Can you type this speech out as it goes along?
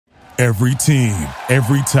Every team,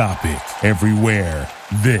 every topic, everywhere.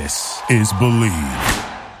 This is Believe.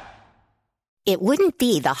 It wouldn't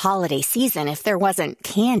be the holiday season if there wasn't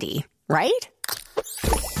candy, right?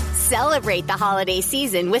 Celebrate the holiday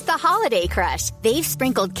season with the Holiday Crush. They've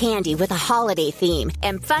sprinkled candy with a holiday theme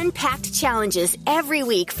and fun-packed challenges every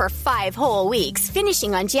week for 5 whole weeks,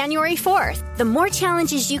 finishing on January 4th. The more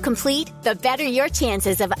challenges you complete, the better your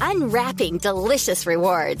chances of unwrapping delicious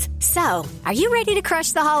rewards. So, are you ready to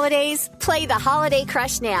crush the holidays? Play the Holiday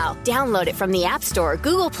Crush now. Download it from the App Store,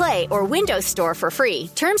 Google Play, or Windows Store for free.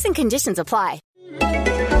 Terms and conditions apply.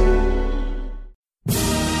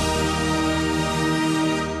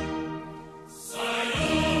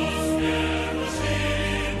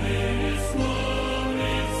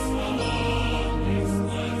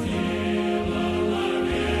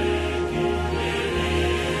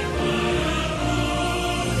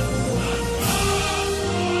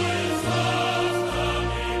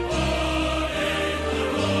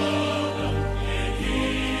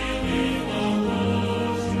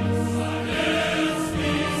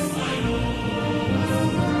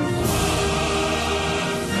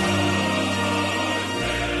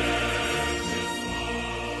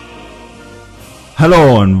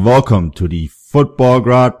 Hello and welcome to the Football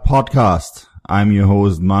Grad podcast. I'm your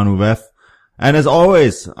host Manu Vef, and as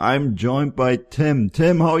always, I'm joined by Tim.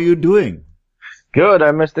 Tim, how are you doing? Good.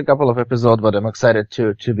 I missed a couple of episodes, but I'm excited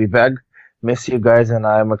to be back. Miss you guys, and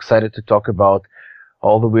I'm excited to talk about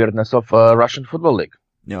all the weirdness of Russian Football League.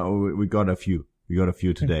 Yeah, we got a few. We got a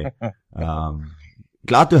few today.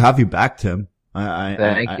 Glad to have you back, Tim.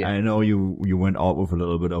 Thank you. I know you went out with a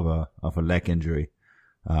little bit of a leg injury.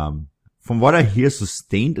 From what I hear,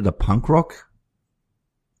 sustained at a punk rock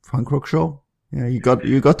show. Yeah, you got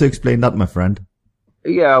to explain that, my friend.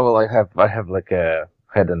 Yeah, well, I have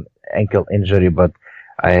had an ankle injury, but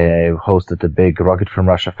I hosted a big Rocket from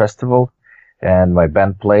Russia festival, and my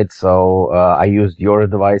band played. So I used your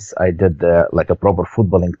device. I did like a proper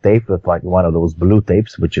footballing tape with like one of those blue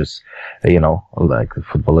tapes, which is like the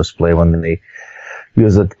footballers play when they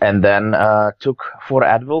use it, and then took 4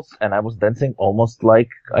 Advils, and I was dancing almost like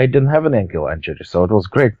I didn't have an ankle injury. So it was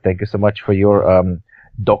great. Thank you so much for your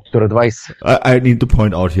doctor advice. I need to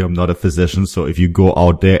point out here, I'm not a physician, so if you go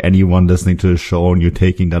out there, anyone listening to the show, and you're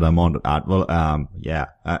taking that amount of Advil,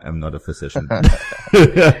 I am not a physician.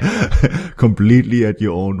 Completely at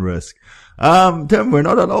your own risk. Tim, we're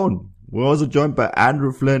not alone. We're also joined by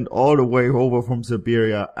Andrew Flint, all the way over from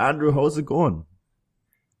Siberia. Andrew, how's it going?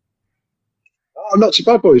 Oh, not too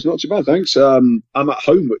bad, boys. Not too bad, thanks. I'm at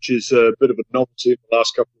home, which is a bit of a novelty in the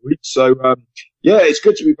last couple of weeks. So, yeah, it's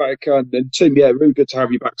good to be back. And Tim, yeah, really good to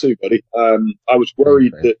have you back too, buddy. I was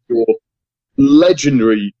worried that your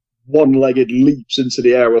legendary one-legged leaps into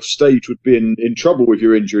the air off stage would be in trouble with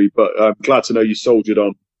your injury, but I'm glad to know you soldiered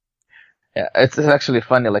on. Yeah, it's actually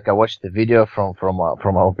funny. Like, I watched the video from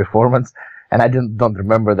our performance, and I don't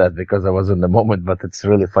remember that because I was in the moment, but it's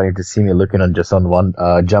really funny to see me looking on one,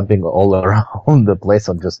 jumping all around the place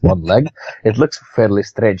on just one leg. It looks fairly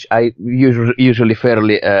strange. I usually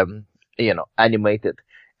fairly, animated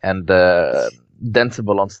and,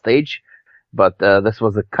 danceable on stage, but, this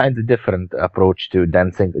was a kind of different approach to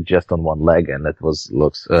dancing just on one leg, and it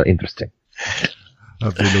looks interesting.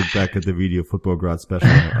 Have to look back at the video Football Grad special.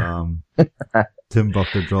 Tim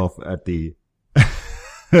bucked the draw at the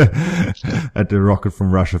at the Rocket from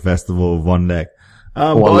Russia festival with one leg.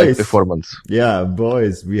 One leg performance. Yeah,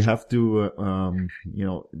 boys, we have to,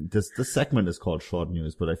 this segment is called Short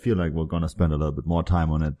News, but I feel like we're gonna spend a little bit more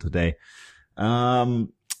time on it today. Andrew,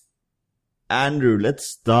 let's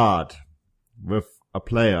start with a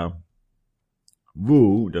player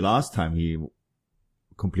who, the last time he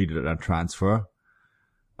completed a transfer,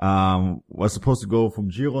 was supposed to go from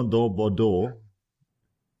Girondins Bordeaux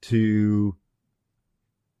to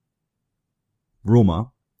Roma,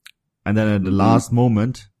 and then at the last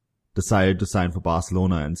moment decided to sign for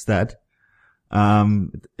Barcelona instead.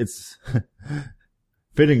 It's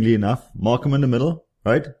fittingly enough Malcolm in the middle,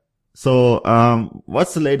 right? So,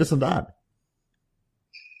 what's the latest on that?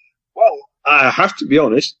 Well, I have to be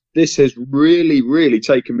honest, this has really, really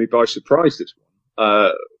taken me by surprise, this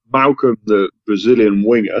one. Malcolm, the Brazilian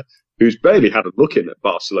winger, who's barely had a look in at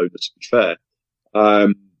Barcelona, to be fair.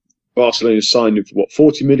 Barcelona signed him for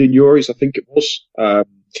 40 million euros, I think it was.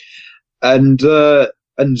 And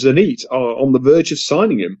Zenit are on the verge of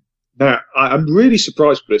signing him. Now, I'm really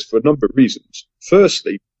surprised by this for a number of reasons.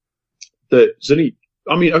 Firstly, that Zenit,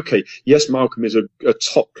 I mean, okay, yes, Malcolm is a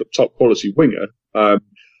top quality winger,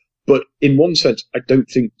 But in one sense, I don't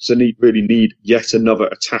think Zenit really need yet another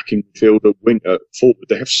attacking midfielder, winger, forward.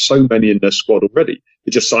 They have so many in their squad already.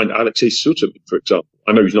 They just signed Alexei Suterman, for example.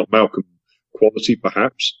 I know he's not Malcolm quality,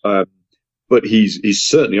 perhaps, but he's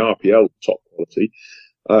certainly RPL top quality.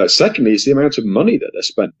 Secondly, it's the amount of money that they're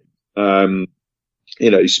spending.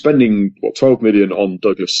 He's spending 12 million on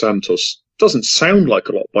Douglas Santos. Doesn't sound like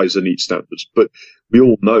a lot by Zenit standards, but we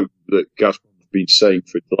all know that Gazprom have been saying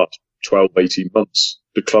for the last 12, 18 months,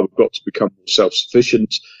 the club have got to become more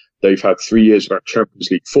self-sufficient. They've had 3 years without Champions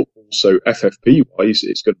League football, so FFP-wise,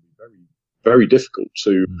 it's going to be very, very difficult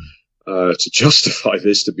to justify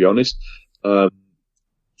this, to be honest.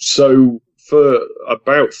 So for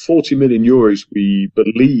about 40 million euros, we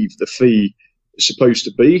believe the fee is supposed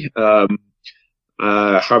to be. Javier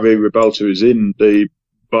Ribalta is in the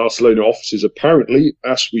Barcelona offices apparently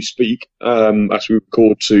as we speak, as we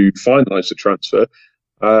record, to finalise the transfer.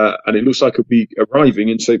 And it looks like it'll be arriving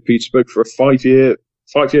in St. Petersburg for a five-year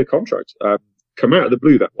contract. Come out of the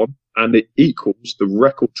blue, that one, and it equals the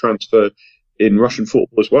record transfer in Russian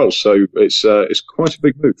football as well. So it's quite a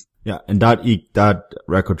big move. Yeah, and that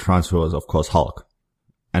record transfer was, of course, Hulk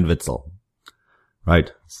and Witsel,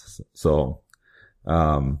 right? So,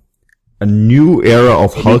 a new era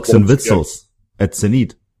of Hulks and Witzels at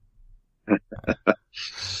Zenit.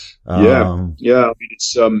 Yeah. I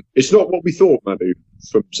mean, it's not what we thought, Manu,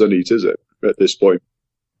 from Zenit, is it? At this point.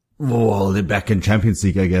 Well, they're back in Champions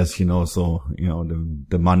League, I guess. So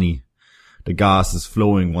the money, the gas is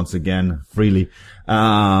flowing once again freely.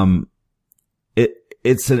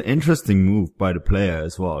 It's an interesting move by the player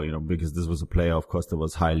as well, because this was a player, of course, that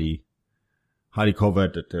was highly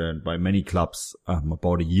coveted by many clubs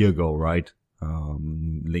about a year ago, right?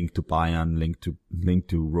 Linked to Bayern, linked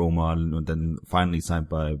to Roma, and then finally signed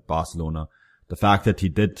by Barcelona. The fact that he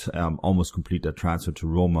did almost complete that transfer to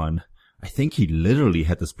Roma, and I think he literally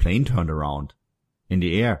had this plane turned around in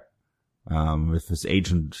the air, with his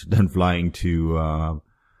agent then flying to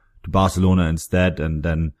Barcelona instead, and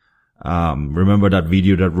then remember that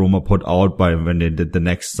video that Roma put out by when they did the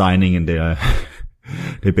next signing, and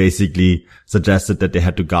they basically suggested that they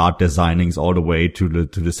had to guard their signings all the way to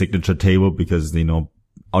the signature table because,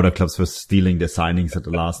 other clubs were stealing their signings at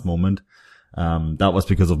the last moment. That was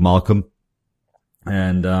because of Malcolm.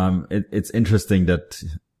 And, it's interesting that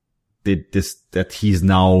that he's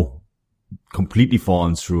now completely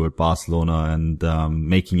fallen through at Barcelona and,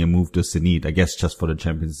 making a move to Zenit, I guess just for the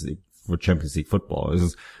Champions League football.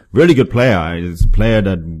 He's a really good player. He's a player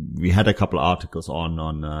that we had a couple articles on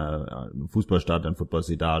Fußballstadt and Football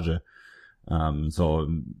Sedage. So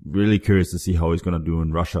really curious to see how he's going to do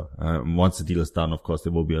in Russia. Once the deal is done, of course,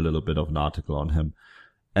 there will be a little bit of an article on him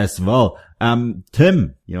as well.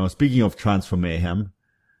 Tim, speaking of transfer mayhem,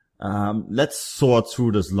 let's sort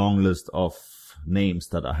through this long list of names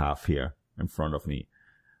that I have here in front of me.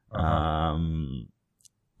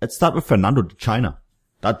 Let's start with Fernando de China.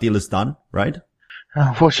 That deal is done, right?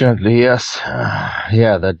 Unfortunately, yes.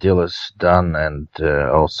 That deal is done, and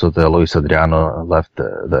also the Luis Adriano left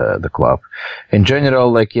the club. In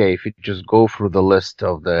general, if you just go through the list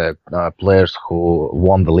of the players who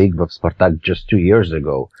won the league with Spartak just 2 years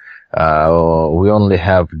ago, we only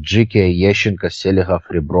have GK, Yeshenko, Selihov,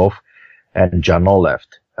 Rebrov, and Jano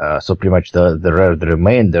left. So pretty much the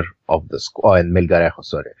remainder of the squad, and Melgarejo,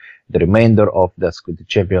 sorry. The remainder of the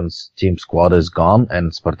Champions team squad is gone,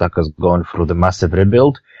 and Spartak has gone through the massive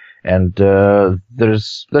rebuild. And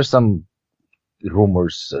there's some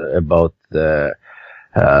rumors about the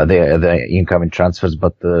incoming transfers,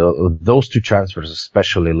 but those two transfers,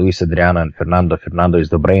 especially Luis Adriano and Fernando. Fernando is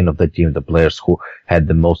the brain of the team, the players who had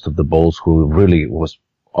the most of the balls, who really was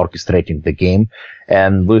orchestrating the game,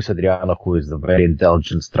 and Luis Adriano, who is the very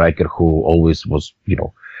intelligent striker who always was,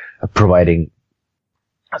 providing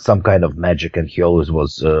some kind of magic, and he always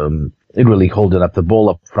was really holding up the ball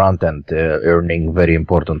up front and earning very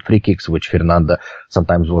important free kicks, which Fernando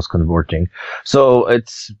sometimes was converting. So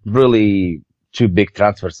it's really two big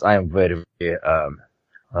transfers. I am very,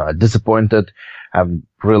 disappointed. I'm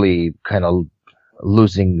really kind of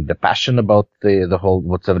losing the passion about the whole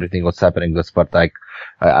what's happening with Spartak.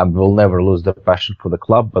 I will never lose the passion for the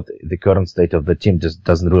club, but the current state of the team just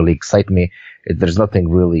doesn't really excite me. There's nothing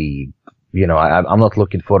really, I'm not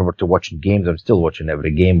looking forward to watching games. I'm still watching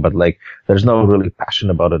every game, but there's no really passion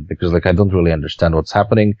about it because I don't really understand what's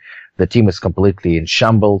happening. The team is completely in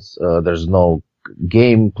shambles. There's no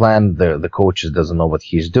game plan. The coach doesn't know what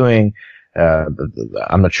he's doing.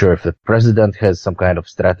 I'm not sure if the president has some kind of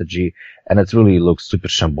strategy, and it really looks super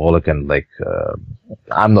shambolic, and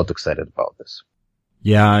I'm not excited about this.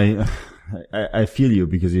 Yeah, I feel you,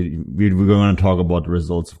 because we're going to talk about the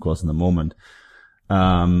results, of course, in a moment.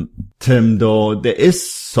 Tim, though, there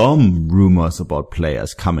is some rumors about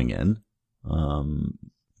players coming in.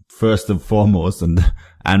 First and foremost, and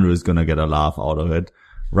Andrew is gonna get a laugh out of it,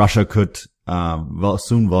 Russia could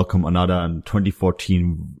soon welcome another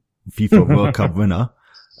 2014 FIFA World Cup winner.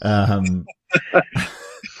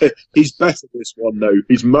 He's better this one, though.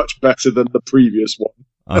 He's much better than the previous one.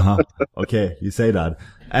 Okay, you say that.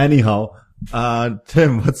 Anyhow,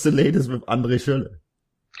 Tim, what's the latest with André Schürrle?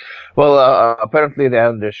 Well, apparently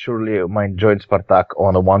André Schürrle might join Spartak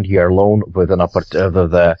on a 1-year loan with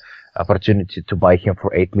the opportunity to buy him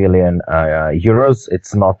for 8 million euros.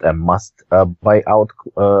 It's not a must buyout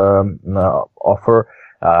offer.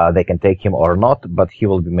 They can take him or not, but he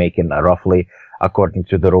will be making roughly, according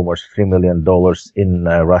to the rumors, $3 million in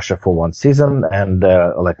Russia for 1 season. And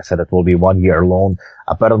like I said, it will be 1-year loan.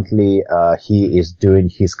 Apparently, he's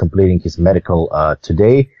completing his medical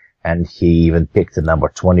today, and he even picked the number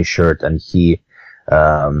 20 shirt, and he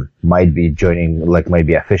might be joining, might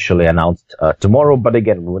be officially announced tomorrow. But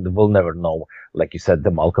again, we'll never know. Like you said,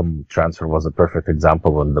 the Malcolm transfer was a perfect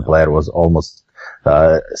example when the player was almost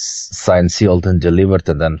signed, sealed, and delivered,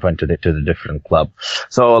 and then went to the different club.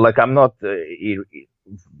 So, I'm not,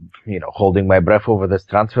 holding my breath over this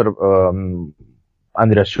transfer.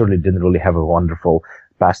 André Schürrle didn't really have a wonderful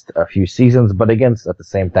past few seasons, but again, at the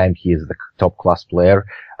same time, he is the top class player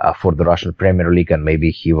for the Russian Premier League, and maybe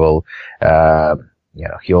he will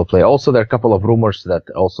he will play. Also, there are a couple of rumors that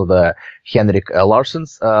also the Henrik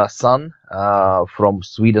Larsson's son from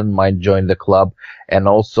Sweden might join the club, and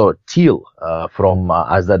also Thiel from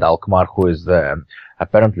Azad Alkmaar, who is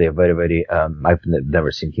apparently a very, very I've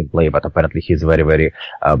never seen him play, but apparently he's a very, very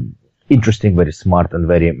interesting, very smart, and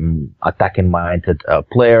very attacking-minded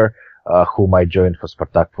player. Who might join for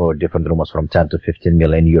Spartak for different rumors from 10 to 15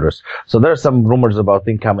 million euros. So there are some rumors about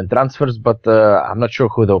incoming transfers, but I'm not sure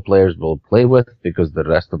who the players will play with, because the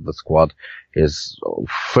rest of the squad is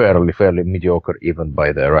fairly mediocre, even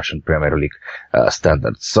by the Russian Premier League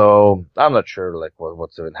standards. So I'm not sure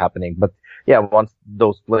what's even happening. But yeah, once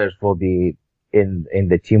those players will be in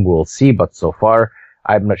the team, we'll see. But so far,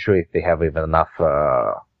 I'm not sure if they have even enough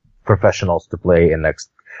professionals to play in next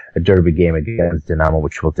derby game against Dynamo,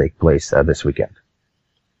 which will take place this weekend.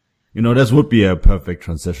 This would be a perfect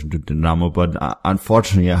transition to Dynamo, but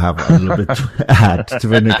unfortunately I have a little bit to add to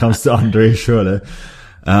when it comes to André Schürrle.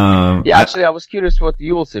 Actually, I was curious what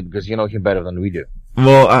you will say, because you know him better than we do.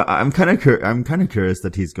 Well, I'm kind of curious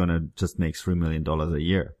that he's gonna just make $3 million a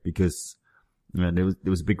year, because there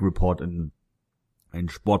was a big report in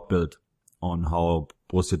Sportbild on how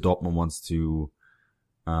Borussia Dortmund wants to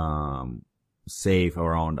save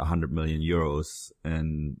around 100 million euros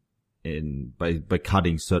by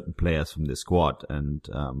cutting certain players from the squad, and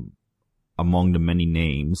among the many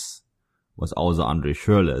names was also André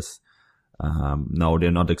Schürrle's. Now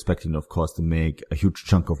they're not expecting, of course, to make a huge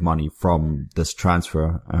chunk of money from this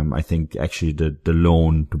transfer. I think actually the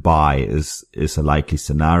loan to buy is a likely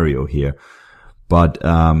scenario here, but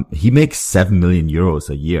he makes 7 million euros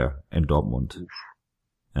a year in Dortmund,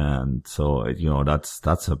 and so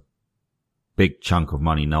that's a big chunk of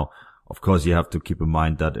money. Now, of course, you have to keep in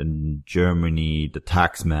mind that in Germany, the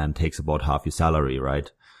tax man takes about half your salary,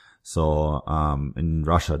 right? So, in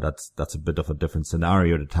Russia, that's a bit of a different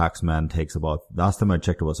scenario. The tax man takes last time I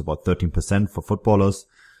checked, it was about 13% for footballers,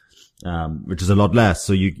 which is a lot less.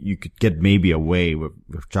 So you could get maybe away with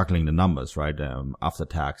juggling the numbers, right? After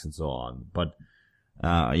tax and so on. But,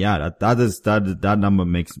 that number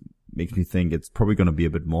makes me think it's probably going to be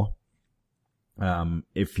a bit more.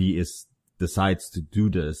 If he decides to do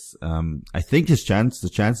this, I think the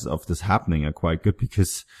chances of this happening are quite good,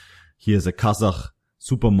 because he has a Kazakh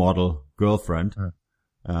supermodel girlfriend,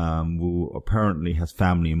 who apparently has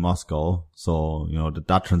family in Moscow. So,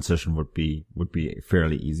 that transition would be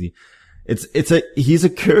fairly easy. He's a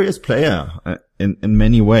curious player in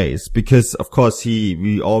many ways, because of course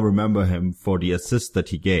we all remember him for the assist that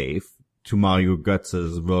he gave to Mario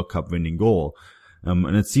Götze's World Cup winning goal.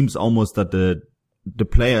 And it seems almost that the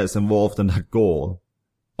players involved in that goal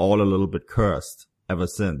all a little bit cursed ever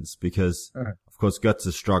since, because of course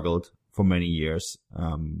Götze struggled for many years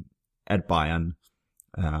at Bayern,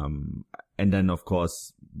 and then of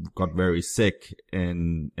course got very sick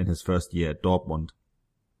in his first year at Dortmund.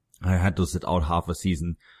 I had to sit out half a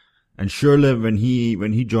season. And Schürrle, when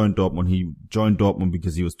he joined Dortmund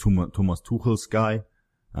because he was Thomas Tuchel's guy.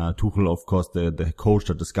 Tuchel, of course, the coach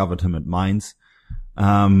that discovered him at Mainz.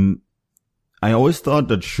 I always thought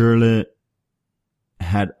that Schürrle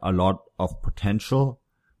had a lot of potential,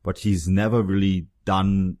 but he's never really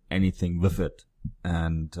done anything with it.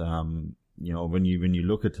 And, when you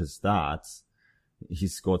look at his stats, he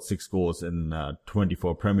scored 6 goals in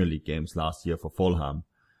 24 Premier League games last year for Fulham.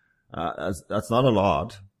 That's not a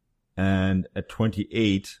lot. And at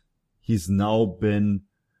 28, he's now been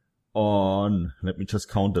on, let me just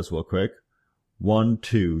count this real quick. 1,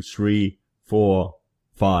 2, 3, 4,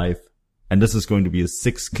 5. And this is going to be his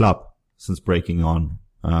 6th club since making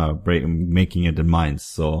it in Mainz.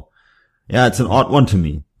 So yeah, it's an odd one to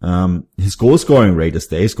me. His goal scoring rate is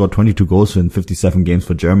there. He scored 22 goals in 57 games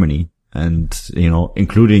for Germany. And,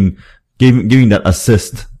 including giving that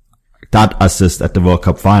assist at the World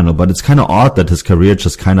Cup final. But it's kind of odd that his career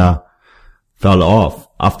just kind of fell off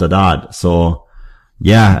after that. So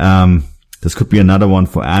yeah, this could be another one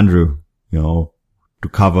for Andrew, to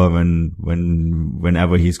cover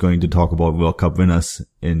whenever he's going to talk about World Cup winners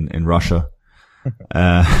in Russia.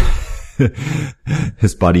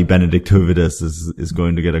 His buddy Benedikt Höwedes is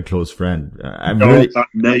going to get a close friend. That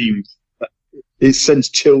name, it sends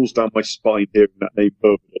chills down my spine hearing that name,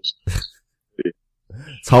 Höwedes.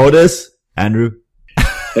 It's how it is, Andrew.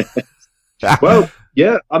 Well,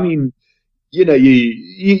 yeah, I mean,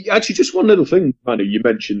 you actually, just one little thing, Manu, you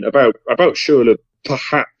mentioned about Schürrle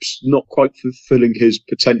perhaps not quite fulfilling his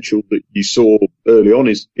potential that you saw early on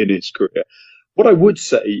in his career. What I would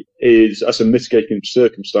say is, as a mitigating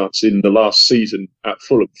circumstance in the last season at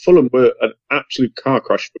Fulham were an absolute car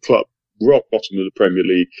crash for the club, rock bottom of the Premier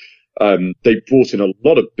League. They brought in a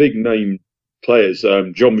lot of big name players.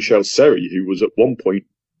 Jean-Michel Seri, who was at one point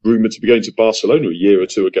rumoured to be going to Barcelona a year or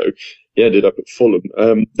two ago, he ended up at Fulham.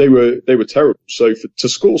 They were terrible. So to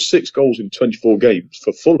score 6 goals in 24 games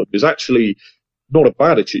for Fulham is actually not a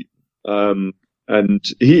bad achievement. And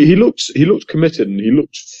he looked committed, and he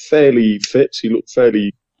looked fairly fit. He looked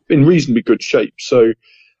fairly in reasonably good shape. So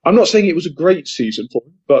I'm not saying it was a great season for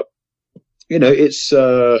him, but it's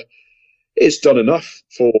done enough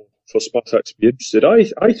for Spartak to be interested.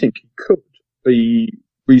 I think he could be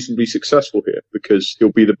reasonably successful here, because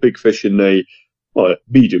he'll be the big fish in a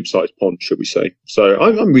medium-sized pond, shall we say. So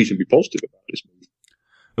I'm reasonably positive about this move.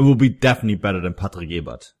 It will be definitely better than Patrick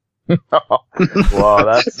Ebert. Wow,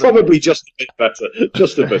 that's probably just a bit better.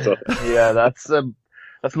 Just a bit. Yeah, that's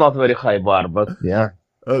not very high bar, but yeah.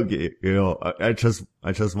 Okay, I just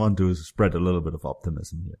want to spread a little bit of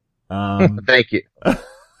optimism here. Thank you.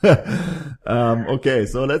 Okay,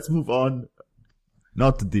 so let's move on.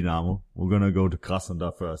 Not to Dynamo. We're gonna go to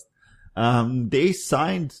Krasnodar first. They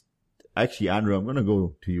signed, actually, Andrew, I'm gonna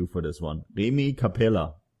go to you for this one. Remy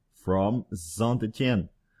Capella from Saint-Etienne.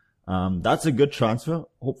 That's a good transfer.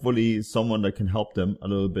 Hopefully someone that can help them a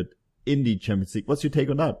little bit in the Champions League. What's your take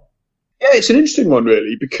on that? Yeah, it's an interesting one,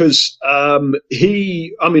 really, because I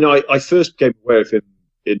first became aware of him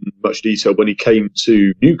in much detail when he came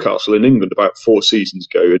to Newcastle in England about 4 seasons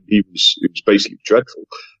ago, and it was basically dreadful.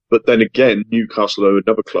 But then again, Newcastle are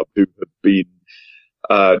another club who have been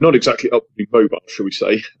not exactly upwardly mobile, shall we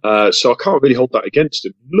say. So I can't really hold that against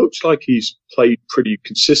him. Looks like he's played pretty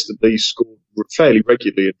consistently, scored fairly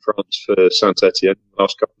regularly in France for Saint-Etienne in the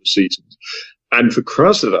last couple of seasons. And for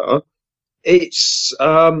Krasnodar, it's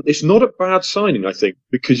not a bad signing, I think,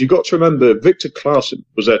 because you've got to remember Victor Claesson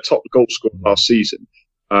was their top goal scorer last season.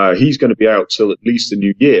 He's going to be out till at least the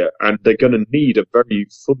new year, and they're going to need a very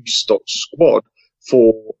fully stocked squad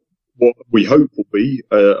for what we hope will be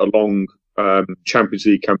a long Champions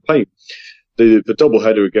League campaign. The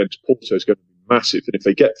doubleheader against Porto is going to be massive, and if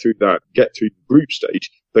they get through the group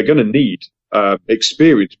stage, they're going to need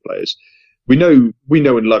experienced players. We know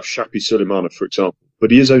and love Shapi Suleimanov, for example, but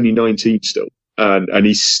he is only 19 still, and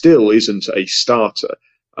he still isn't a starter.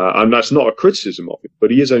 And that's not a criticism of him, but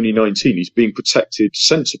he is only 19. He's being protected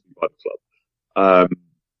sensibly by the club.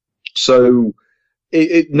 So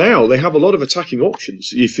now they have a lot of attacking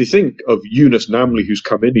options. If you think of Yunus Namli, who's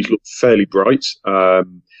come in, he's looked fairly bright.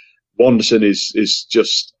 Wanderson is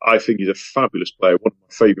just, I think he's a fabulous player, one of my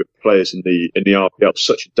favourite players in the RPL,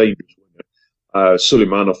 such a dangerous winner.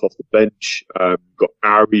 Suleimanov off the bench. Got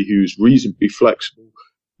Ari, who's reasonably flexible.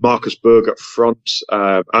 Marcus Berg up front.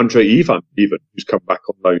 Andre Ivan, even, who's come back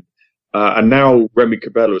on loan. And now Remy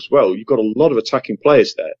Cabella as well. You've got a lot of attacking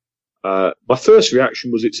players there. My first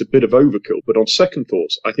reaction was it's a bit of overkill, but on second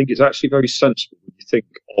thoughts, I think it's actually very sensible when you think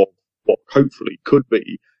of what hopefully could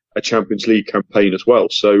be a Champions League campaign as well.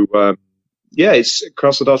 So,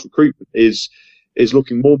 Krasnodar's recruitment is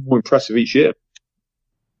looking more and more impressive each year.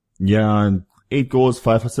 Yeah, and 8 goals,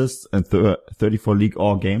 5 assists, and 34 League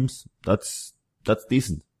All games. That's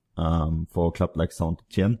decent, for a club like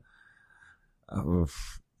Saint-Etienne.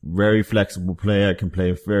 Very flexible player, can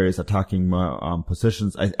play various attacking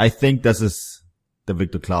positions. I think this is the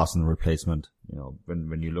Victor Claesson replacement.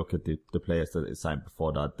 When you look at the players that is signed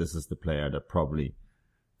before that, this is the player that probably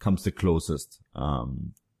comes the closest,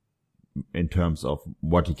 in terms of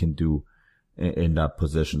what he can do in that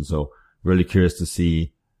position. So really curious to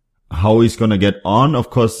see how he's going to get on. Of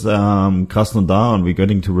course, Krasnodar, and we're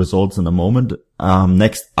getting to results in a moment.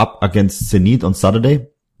 Next up against Zenit on Saturday.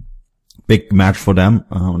 Big match for them.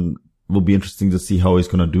 Will be interesting to see how he's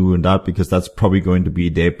going to do in that, because that's probably going to be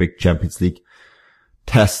their big Champions League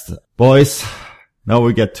test. Boys, now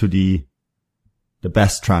we get to the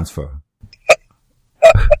best transfer.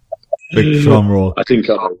 Big drum roll. I think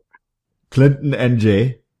Clinton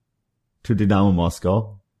NJ to Dynamo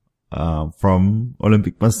Moscow, from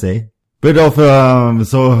Olympique Marseille. Bit of,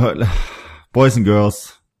 boys and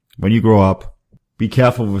girls, when you grow up, be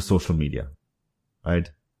careful with social media,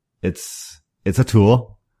 right? It's a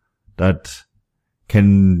tool that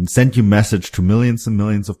can send you message to millions and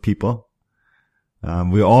millions of people.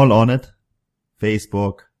 We're all on it.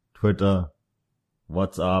 Facebook, Twitter,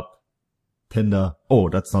 WhatsApp, Tinder. Oh,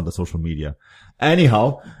 that's not a social media.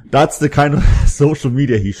 Anyhow, that's the kind of social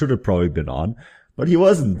media he should have probably been on, but he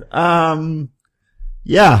wasn't.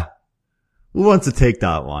 Yeah. Who wants to take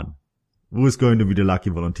that one? Who's going to be the lucky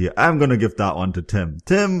volunteer? I'm going to give that one to Tim.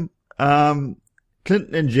 Tim,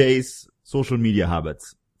 Clinton and Jay's social media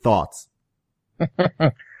habits. Thoughts?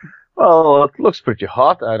 Well, it looks pretty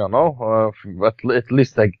hot. I don't know. But at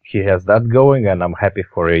least he has that going, and I'm happy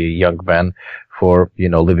for a young man for,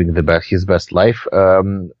 living his best life.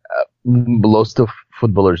 Lots of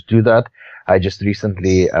footballers do that. I just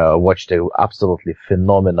recently watched a absolutely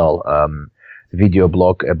phenomenal video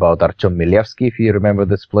blog about Artem Milevsky, if you remember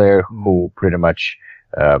this player, who pretty much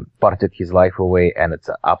partied his life away, and it's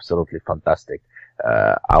an absolutely fantastic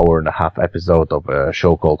hour and a half episode of a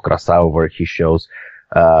show called Krasava, where he shows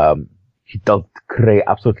he told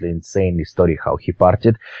absolutely insane story how he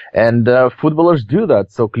partied, and footballers do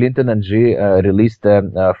that. So Clinton NG released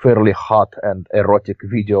a fairly hot and erotic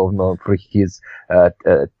video for his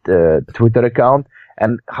Twitter account.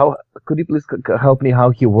 And how could you please help me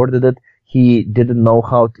how he worded it? He didn't know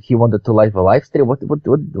how he wanted to live a live stream. What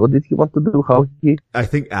did he want to do? I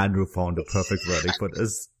think Andrew found a perfect verdict for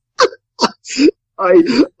this.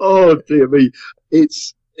 Oh dear me,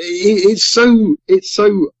 it's so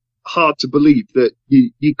hard to believe that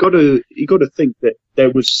you gotta think that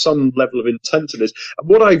there was some level of intent in this. And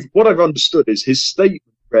what I've understood is his statement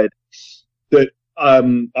read that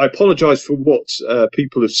I apologise for what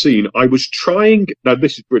people have seen. I was trying. Now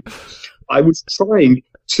this is brilliant. I was trying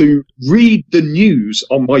to read the news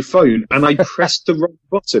on my phone, and I pressed the wrong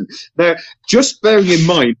button. Now, just bearing in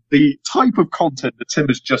mind the type of content that Tim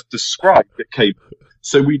has just described that came,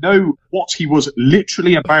 so we know what he was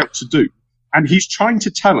literally about to do. And he's trying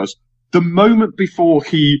to tell us the moment before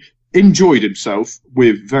he enjoyed himself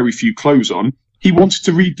with very few clothes on, he wanted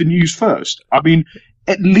to read the news first. I mean,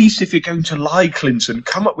 at least if you're going to lie, Clinton,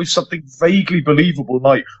 come up with something vaguely believable,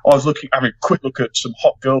 like, I was having a quick look at some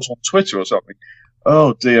hot girls on Twitter or something.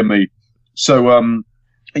 Oh, dear me. So,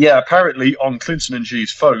 apparently on Clinton and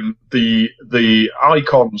G's phone, the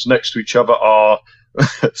icons next to each other are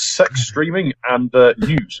sex streaming and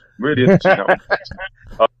news. Really interesting.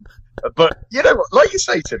 But, like you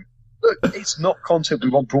say, Tim, look, it's not content we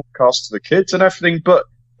want broadcast to the kids and everything, but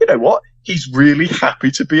you know what? He's really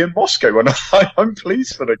happy to be in Moscow, and I'm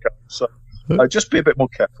pleased for the guy. So just be a bit more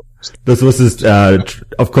careful. This was his,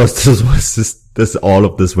 of course, all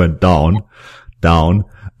of this went down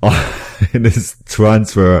in his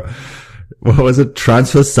transfer. What was it?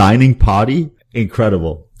 Transfer signing party?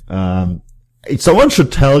 Incredible. Someone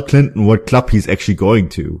should tell Clinton what club he's actually going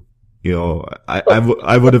to.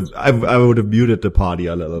 I would have muted the party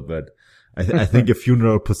a little bit. I think a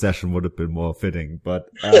funeral procession would have been more fitting, but,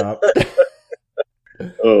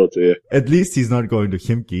 oh dear. At least he's not going to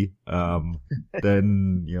Khimki.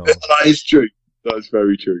 Then, That is true. That's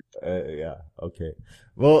very true. Yeah. Okay.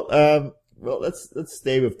 Well, let's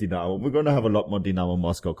stay with Dynamo. We're going to have a lot more Dynamo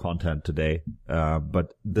Moscow content today.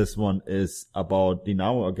 But this one is about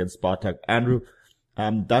Dynamo against Spartak. Andrew,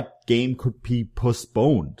 that game could be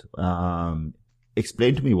postponed.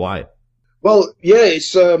 Explain to me why. Well, yeah,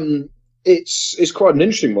 it's quite an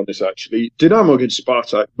interesting one, this actually. Dynamo against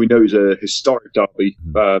Spartak, we know, is a historic derby,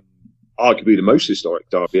 arguably the most historic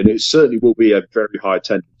derby, and it certainly will be a very high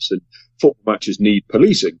attendance, and football matches need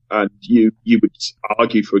policing. And you would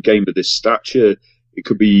argue for a game of this stature, it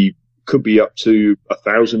could be up to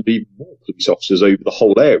 1,000, even more police officers over the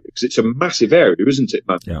whole area, because it's a massive area, isn't it,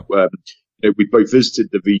 man? Yeah. We both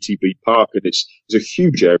visited the VTB Park, and it's a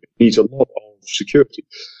huge area. It needs a lot of security.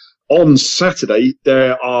 On Saturday,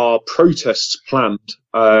 there are protests planned.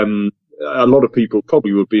 A lot of people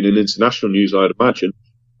probably will be in international news, I'd imagine,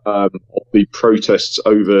 of the protests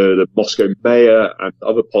over the Moscow mayor and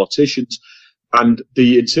other politicians. And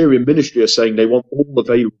the Interior Ministry are saying they want all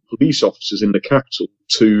available police officers in the capital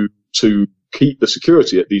to keep the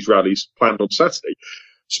security at these rallies planned on Saturday.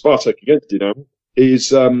 Spartak against Dinamo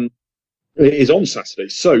is on Saturday.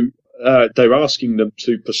 So they're asking them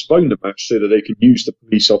to postpone the match so that they can use the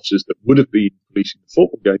police officers that would have been policing the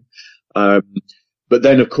football game. But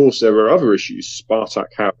then, of course, there are other issues. Spartak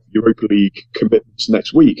have Europa League commitments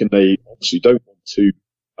next week, and they obviously don't want to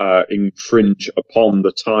infringe upon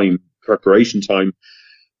the preparation time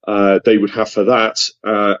they would have for that.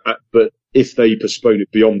 But if they postpone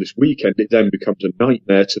it beyond this weekend, it then becomes a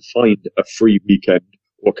nightmare to find a free weekend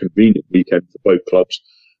or convenient weekend for both clubs.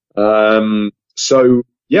 So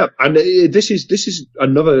yeah, and this is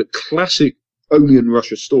another classic only in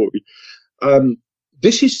Russia story.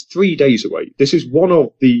 This is 3 days away. This is one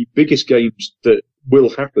of the biggest games that will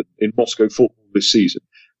happen in Moscow football this season.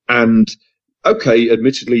 And okay,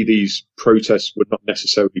 admittedly, these protests were not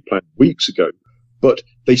necessarily planned weeks ago, but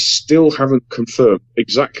they still haven't confirmed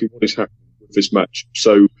exactly what is happening with this match.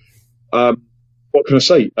 So, what can I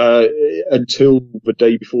say? Until the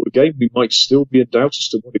day before the game, we might still be in doubt as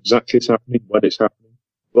to what exactly is happening, when it's happening.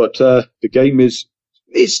 But the game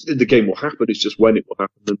will happen. It's just when it will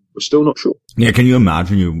happen, and we're still not sure. Yeah, can you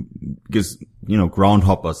imagine because ground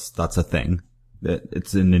hoppers, that's a thing.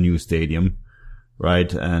 It's in the new stadium,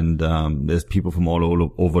 right? And there's people from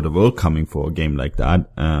all over the world coming for a game like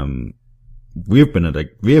that. We have been at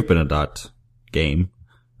that game,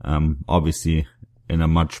 obviously in a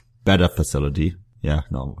much better facility. Yeah,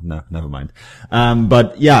 no, never mind.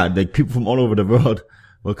 But yeah, like people from all over the world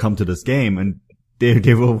will come to this game, and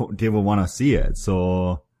they will want to see it.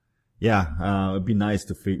 So yeah, it'd be nice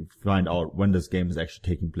to find out when this game is actually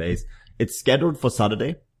taking place. It's scheduled for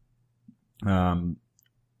Saturday.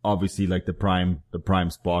 Obviously like the prime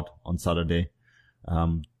spot on Saturday.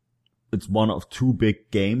 It's one of two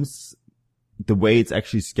big games. The way it's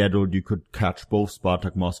actually scheduled, you could catch both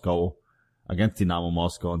Spartak Moscow against Dynamo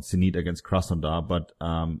Moscow and Zenit against Krasnodar, but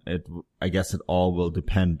I guess it all will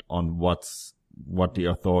depend on what the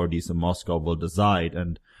authorities in Moscow will decide.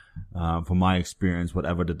 And from my experience,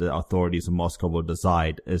 whatever the authorities in Moscow will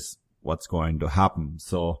decide is what's going to happen.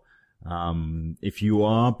 So if you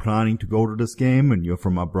are planning to go to this game and you're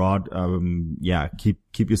from abroad,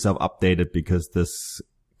 keep yourself updated, because this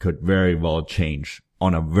could very well change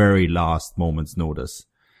on a very last moment's notice.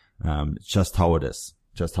 It's just how it is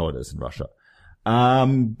in Russia.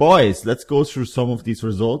 Boys, let's go through some of these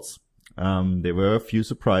results. There were a few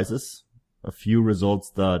surprises, a few results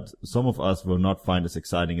that some of us will not find as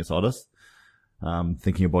exciting as others.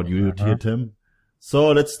 Thinking about you here, Tim.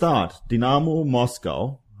 So let's start. Dynamo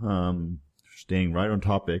Moscow, staying right on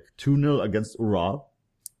topic, 2-0 against Ural.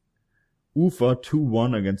 Ufa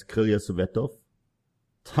 2-1 against Krylia Sovetov.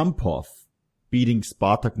 Tampov beating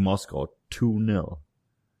Spartak Moscow 2-0.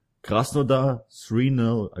 Krasnodar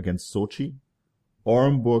 3-0 against Sochi.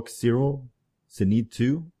 Orenburg 0, Zenit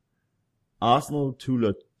 2. Arsenal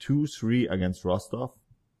Tula 2-3 against Rostov.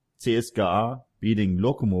 CSKA beating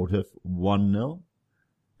Lokomotiv 1-0.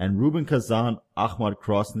 And Rubin Kazan, Ahmad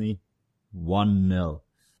Grozny 1-0.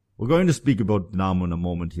 We're going to speak about Dynamo in a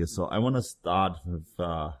moment here, so I want to start with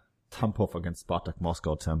Tampov against Spartak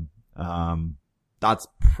Moscow, Tim. That's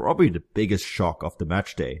probably the biggest shock of the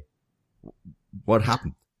match day. What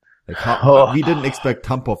happened? We didn't expect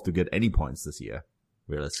Tampov to get any points this year,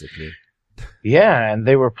 realistically. Yeah, and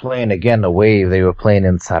they were playing again away. They were playing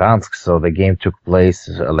in Saransk, so the game took place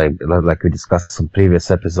like we discussed in previous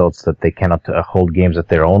episodes, that they cannot hold games at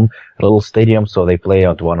their own little stadium, so they play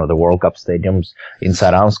at one of the World Cup stadiums in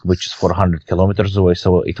Saransk, which is 400 kilometers away.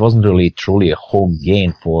 So it wasn't really truly a home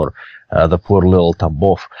game for the poor little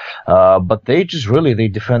Tambov. But they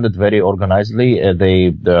defended very organizedly.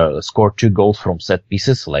 They scored 2 goals from set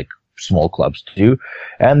pieces, like small clubs do,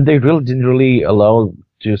 and they really didn't allow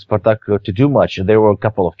to Spartak to do much. There were a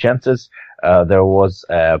couple of chances. There was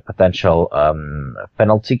a potential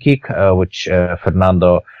penalty kick, which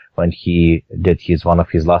Fernando, when he did one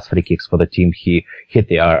of his last free kicks for the team, he hit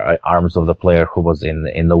the arms of the player who was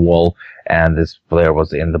in the wall, and this player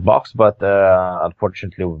was in the box. But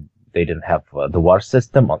unfortunately, they didn't have the VAR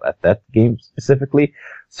system at that game specifically.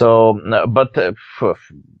 So, but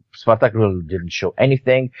Spartak really didn't show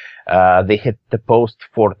anything. They hit the post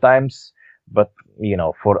 4 times, but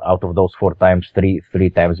out of those 4 times, three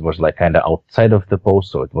times was like kind of outside of the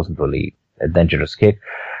post, so it wasn't really a dangerous kick.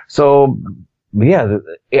 So yeah,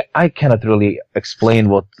 I cannot really explain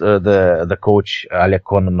what the coach Oleg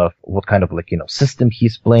Kononov, what kind of system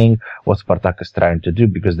he's playing, what Spartak is trying to do,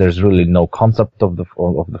 because there's really no concept of the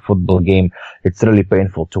football game. It's really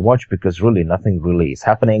painful to watch because really nothing really is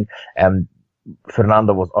happening. And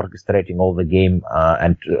Fernando was orchestrating all the game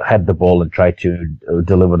and had the ball and tried to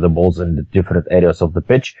deliver the balls in the different areas of the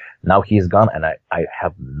pitch. Now he's gone, and I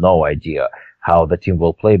have no idea how the team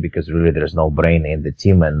will play because really there's no brain in the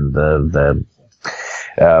team, and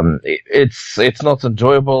it's not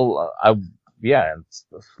enjoyable. It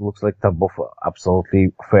looks like Tambov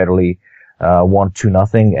absolutely fairly won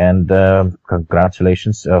 2-0, and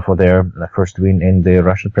congratulations for their first win in the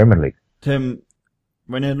Russian Premier League. Tim,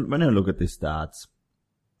 when I look at these stats,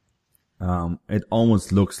 it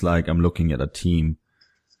almost looks like I'm looking at a team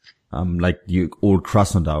like the old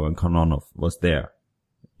Krasnodar when Kononov was there.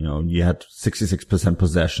 You had 66%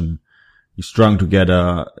 possession. You strung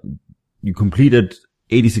together. You completed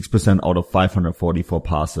 86% out of 544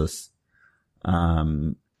 passes.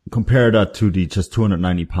 Compare that to the just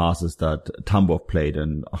 290 passes that Tambov played,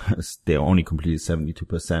 and they only completed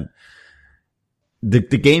 72%. The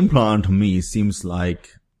game plan to me seems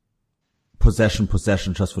like possession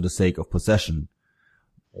just for the sake of possession.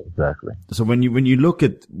 Exactly. So when you look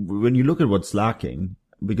at what's lacking,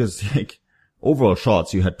 because overall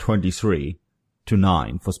shots you had 23-9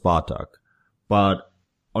 for Spartak, but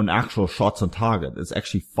on actual shots on target it's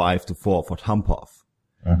actually 5-4 for Tambov.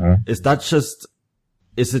 Mm-hmm.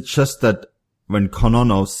 Is it just that when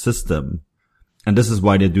Kononov's system, and this is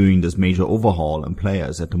why they're doing this major overhaul in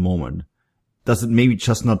players at the moment, does it maybe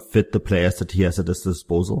just not fit the players that he has at his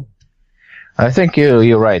disposal? I think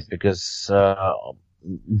you're right, because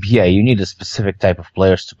you need a specific type of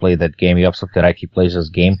players to play that game. You're absolutely right. He plays this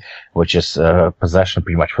game, which is possession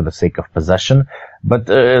pretty much for the sake of possession. But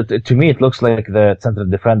to me, it looks like the central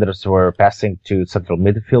defenders were passing to central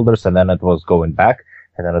midfielders, and then it was going back,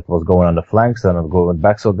 and then it was going on the flanks, and then going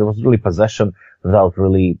back. So there was really possession without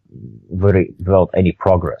any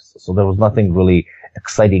progress. So there was nothing really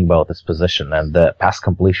exciting about this position, and the pass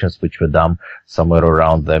completions which were done somewhere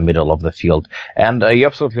around the middle of the field. And you're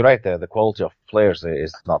absolutely right, the quality of players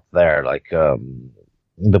is not there. Like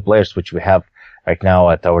the players which we have right now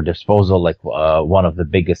at our disposal, like one of the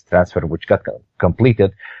biggest transfer which got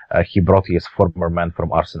completed, he brought his former man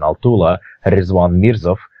from Arsenal Tula, Rizwan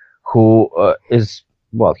Mirzov, who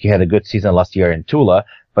he had a good season last year in Tula,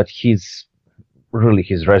 but his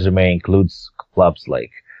resume includes clubs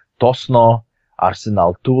like Tosno,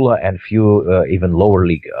 Arsenal Tula, and few even lower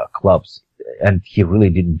league clubs, and he really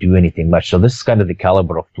didn't do anything much. So this is kind of the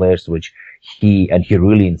caliber of players which he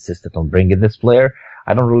really insisted on bringing this player.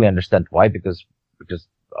 I don't really understand why, because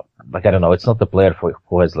I don't know, it's not the player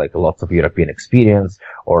who has lots of European experience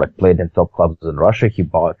or played in top clubs in Russia. He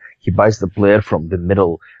buys the player from the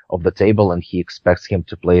middle of the table, and he expects him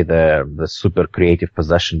to play the super creative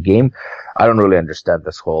possession game. I don't really understand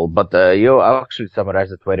this whole, but you actually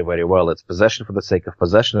summarized it very, very well. It's possession for the sake of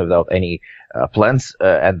possession without any plans,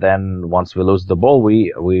 and then once we lose the ball,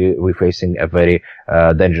 we're facing a very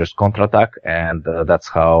dangerous counterattack, and that's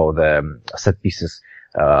how the set pieces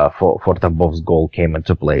for Tambov's goal came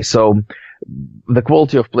into play. So the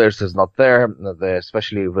quality of players is not there,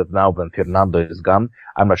 especially with now when Fernando is gone.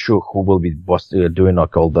 I'm not sure who will be doing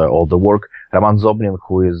all the work. Roman Zobnin,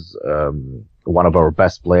 who is one of our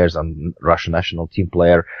best players and Russian national team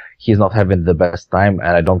player, he's not having the best time,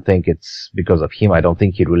 and I don't think it's because of him. I don't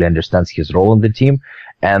think he really understands his role in the team.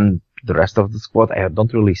 And the rest of the squad, I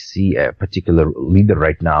don't really see a particular leader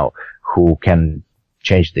right now who can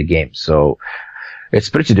change the game. So it's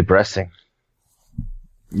pretty depressing.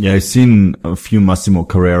 Yeah, I've seen a few Massimo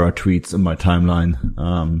Carrera tweets in my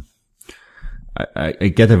timeline. I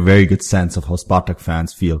get a very good sense of how Spartak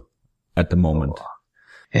fans feel at the moment.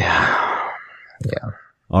 Yeah.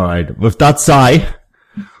 All right. With that sigh,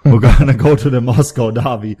 we're going to go to the Moscow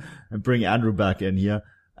derby and bring Andrew back in here.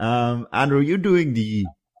 Andrew, you're doing the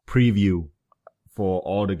preview for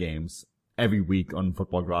all the games every week on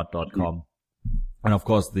footballgrad.com. And of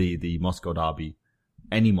course, the Moscow derby.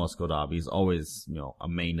 Any Moscow derby is always, a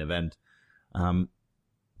main event. The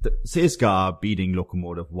CSKA beating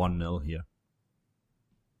Lokomotiv 1-0 here.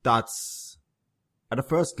 That's, at a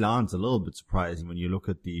first glance, a little bit surprising when you look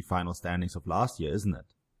at the final standings of last year, isn't it?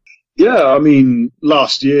 Yeah, I mean,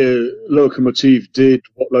 last year, Lokomotiv did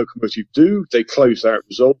what Lokomotiv do. They closed out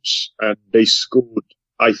results, and they scored,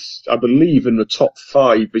 I believe, in the top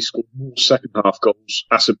 5, they scored more second half goals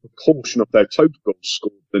as a proportion of their total goals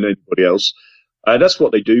scored than anybody else. That's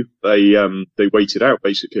what they do. They wait it out,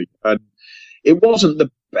 basically. And it wasn't the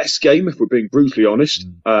best game, if we're being brutally honest.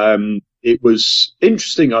 it was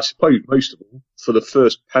interesting, I suppose, most of all, for the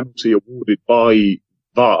first penalty awarded by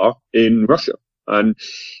VAR in Russia. And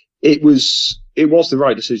it was the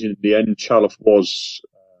right decision in the end. Chalov was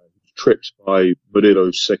tripped by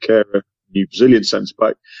Murilo Sequeira, New Brazilian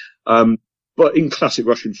centre-back. But in classic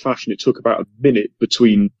Russian fashion, it took about a minute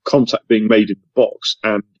between contact being made in the box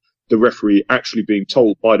and the referee actually being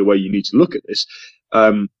told, by the way, you need to look at this.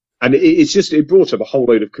 And it brought up a whole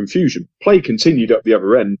load of confusion. Play continued up the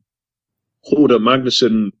other end. Horder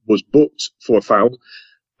Magnusson was booked for a foul.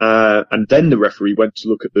 And then the referee went to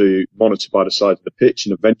look at the monitor by the side of the pitch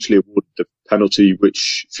and eventually awarded the penalty,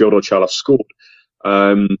 which Fyodor Chalov scored.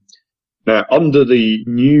 Now, under the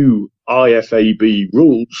new IFAB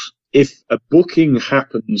rules, if a booking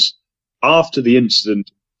happens after the incident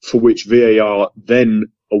for which VAR then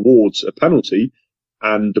awards a penalty,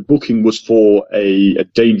 and the booking was for a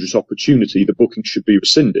dangerous opportunity, the booking should be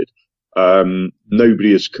rescinded.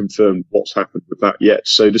 Nobody has confirmed what's happened with that yet,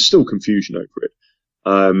 so there's still confusion over it.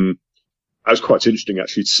 That was quite interesting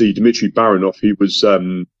actually to see Dmitry Baranov.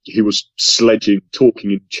 He was sledging,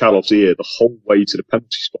 talking in Chalov's ear the whole way to the penalty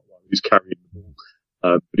spot while he was carrying the ball.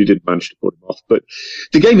 But he didn't manage to put him off. But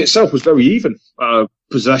the game itself was very even.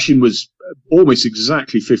 Possession was almost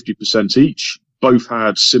exactly 50% each. Both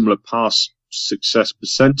had similar pass success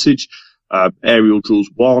percentage. Aerial duels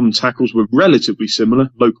won. Tackles were relatively similar.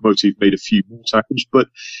 Lokomotiv made a few more tackles, but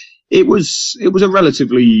it was a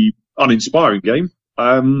relatively uninspiring game.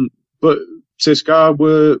 But CSKA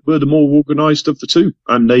were the more organised of the two,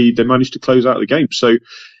 and they managed to close out the game. So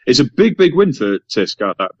it's a big win for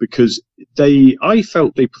CSKA, that, because I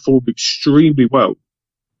felt they performed extremely well,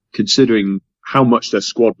 considering how much their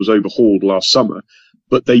squad was overhauled last summer.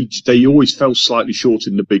 But they always fell slightly short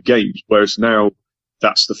in the big games, whereas now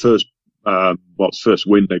that's the first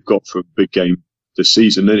win they've got for a big game this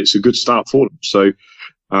season, and it's a good start for them. So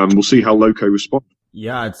we'll see how Loco respond.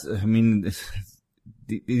 Yeah,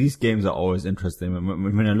 these games are always interesting.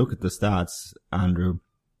 When I look at the stats, Andrew,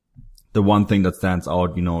 the one thing that stands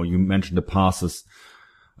out, you mentioned the passes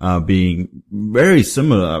being very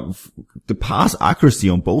similar. The pass accuracy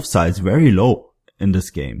on both sides very low in this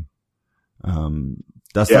game.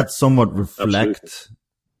 Does that somewhat reflect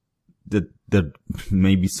the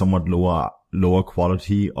maybe somewhat lower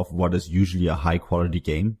quality of what is usually a high quality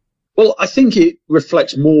game? Well, I think it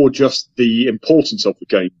reflects more just the importance of the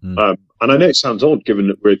game. And I know it sounds odd given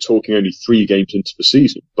that we're talking only 3 games into the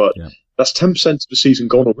season, but that's 10% of the season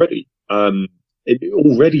gone already.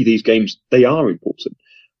 Already these games, they are important.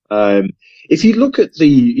 If you look at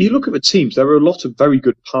the teams, there are a lot of very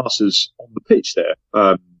good passers on the pitch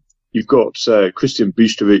there. You've got Christian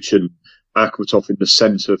Bištović and Akhmatov in the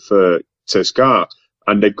centre for CSKA,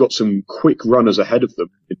 and they've got some quick runners ahead of them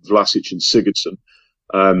in Vlasic and Sigurdsson.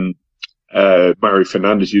 Mario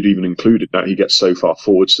Fernandes, you'd even included that he gets so far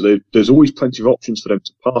forward. So there's always plenty of options for them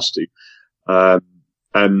to pass to.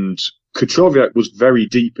 And Kutroviak was very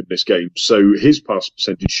deep in this game, so his pass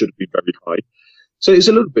percentage should have been very high. So it's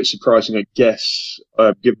a little bit surprising, I guess,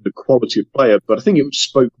 given the quality of player, but I think it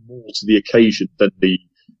spoke more to the occasion than the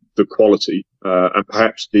quality, and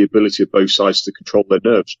perhaps the ability of both sides to control their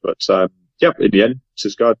nerves. But, in the end,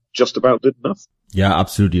 CSKA just about did enough. Yeah,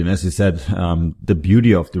 absolutely. And as you said, the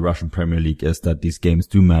beauty of the Russian Premier League is that these games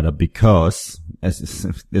do matter because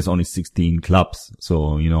there's only 16 clubs.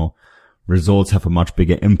 So, results have a much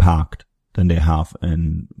bigger impact than they have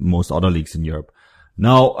in most other leagues in Europe.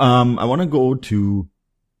 Now, I want to go to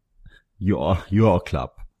your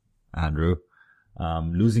club, Andrew.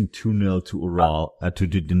 Losing 2-0 to Ural, to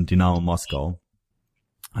Dynamo Moscow.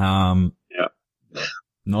 Not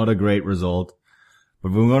a great result.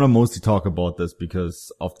 But we're going to mostly talk about this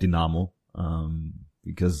because of Dynamo,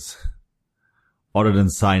 because other than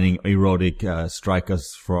signing erotic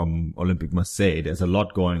strikers from Olympique Marseille, there's a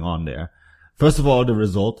lot going on there. First of all, the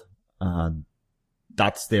result,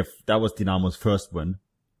 that was Dynamo's first win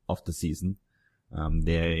of the season.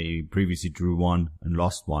 They previously drew 1 and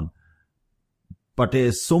lost 1. But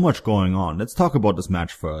there's so much going on. Let's talk about this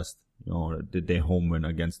match first. Their home win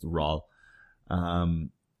against Ural.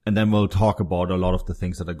 And then we'll talk about a lot of the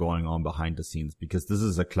things that are going on behind the scenes, because this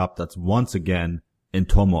is a club that's once again in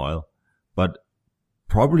turmoil, but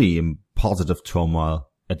probably in positive turmoil,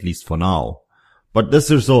 at least for now. But this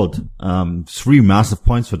result, 3 massive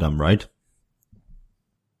points for them, right?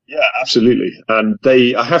 Yeah, absolutely. And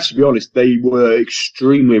I have to be honest, they were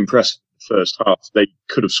extremely impressive in the first half. They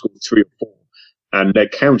could have scored 3 or 4. And their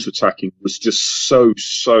counter-attacking was just so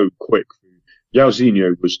quick.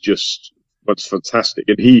 Yaozinho was fantastic.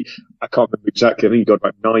 And I can't remember exactly, I think he got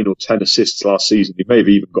about 9 or 10 assists last season. He may have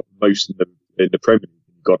even got most in the Premier League.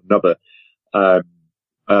 He got another.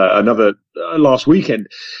 last weekend.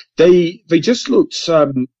 They just looked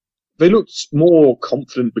more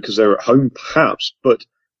confident because they were at home, perhaps, but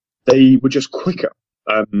they were just quicker.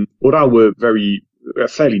 Oral were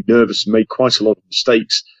fairly nervous and made quite a lot of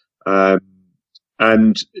mistakes.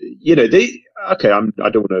 And, you know, I don't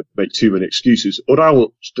want to make too many excuses.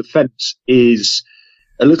 Oral's defence is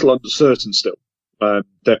a little uncertain still.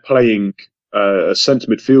 They're playing a centre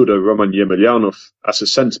midfielder, Roman Yemelyanov, as a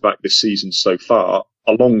centre-back this season so far,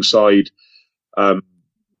 alongside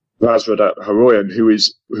Razradat Haroyan, who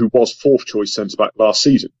was fourth choice centre-back last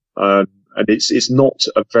season. And it's not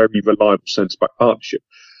a very reliable centre-back partnership.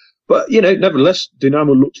 But, you know, nevertheless,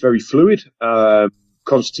 Dinamo looked very fluid.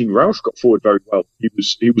 Konstantin Rauch got forward very well.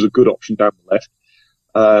 He was a good option down the left.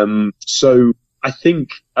 So I think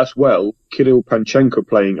as well, Kirill Panchenko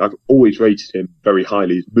playing, I've always rated him very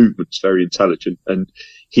highly. His movement's very intelligent and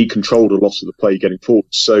he controlled a lot of the play getting forward.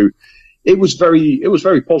 So it was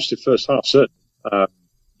very positive first half, certainly. The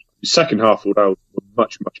second half, Oral were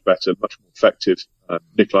much, much better, much more effective.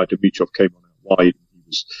 Nikolai Dimitrov came on out wide.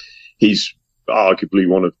 He's arguably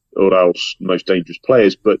one of Oral's most dangerous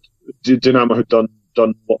players, but Dinamo had done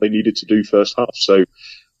what they needed to do first half. So,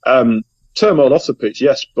 turmoil off the pitch,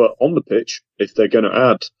 yes, but on the pitch, if they're going to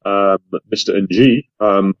add Mr.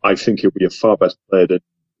 Ng, I think he'll be a far better player than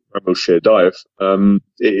Ramil Sherdayev.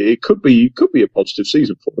 It could be a positive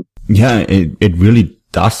season for them. Yeah, it really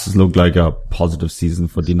does look like a positive season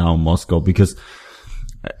for Dinamo Moscow because,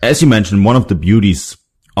 as you mentioned, one of the beauties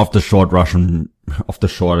of the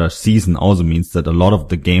shorter season also means that a lot of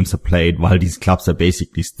the games are played while these clubs are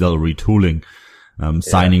basically still retooling,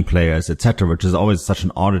 signing players, etc., which is always such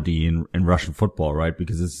an oddity in Russian football, right?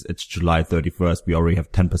 Because it's July 31st. We already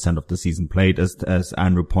have 10% of the season played. As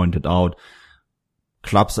Andrew pointed out,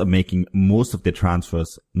 clubs are making most of their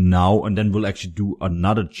transfers now and then will actually do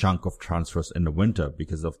another chunk of transfers in the winter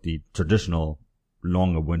because of the traditional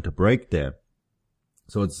longer winter break there.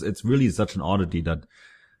 So it's really such an oddity that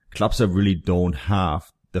clubs that really don't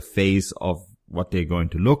have the face of what they're going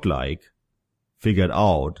to look like figured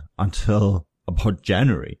out until about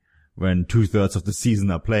January, when 2/3 of the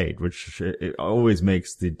season are played, which it always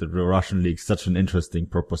makes the Russian league such an interesting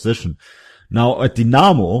proposition. Now at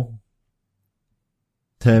Dinamo,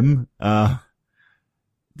 Tim, there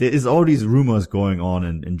is all these rumors going on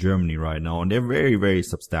in Germany right now, and they're very, very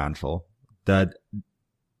substantial, that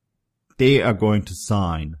they are going to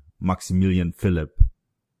sign Maximilian Philipp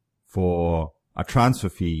for a transfer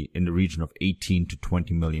fee in the region of 18 to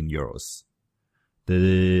 20 million euros.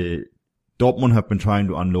 The Dortmund have been trying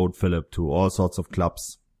to unload Philipp to all sorts of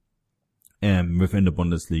clubs within the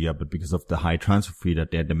Bundesliga, but because of the high transfer fee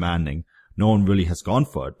that they're demanding, no one really has gone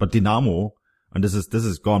for it. But Dinamo, and this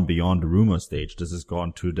has gone beyond the rumor stage, this has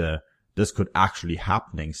gone to the this could actually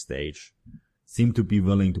happening stage, seem to be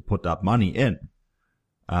willing to put that money in.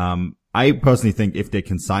 I personally think if they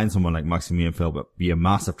can sign someone like Maximilian Philipp, it would be a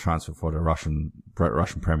massive transfer for the Russian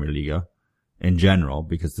Premier League in general,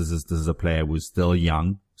 because this is a player who's still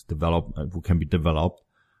young, who can be developed,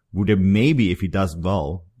 who they maybe, if he does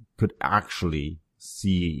well, could actually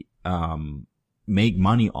see make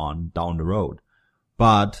money on down the road.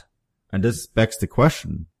 But, and this begs the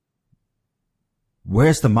question,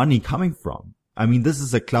 where's the money coming from? I mean, this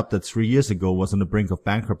is a club that 3 years ago was on the brink of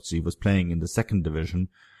bankruptcy, was playing in the second division.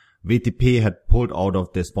 VTP had pulled out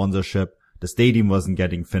of their sponsorship. The stadium wasn't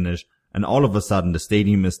getting finished. And all of a sudden, the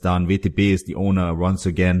stadium is done. VTP is the owner once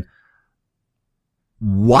again.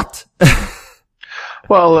 What?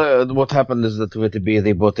 Well, what happened is that VTB,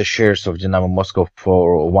 they bought the shares of Dynamo Moscow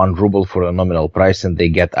for 1 ruble for a nominal price, and they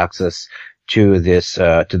get access to this,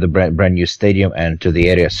 to the brand new stadium and to the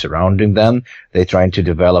area surrounding them. They're trying to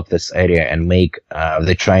develop this area and make, what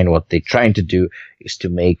they're trying to do is to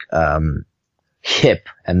make, hip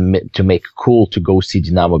and to make cool to go see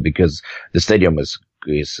Dynamo, because the stadium is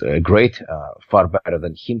great, far better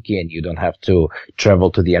than Khimki, and you don't have to travel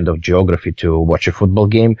to the end of geography to watch a football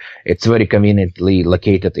game. It's very conveniently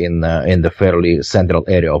located in the fairly central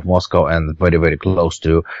area of Moscow and very, very close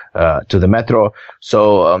to the metro.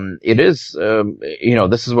 So, it is,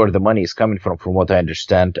 this is where the money is coming from what I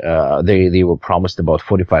understand. They were promised about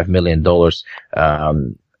 $45 million,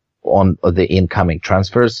 on the incoming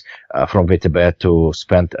transfers from VTB to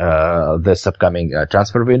spend this upcoming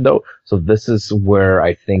transfer window. So this is where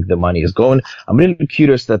I think the money is going. I'm really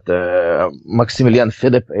curious that Maximilian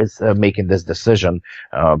Philipp is making this decision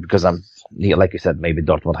because like you said, maybe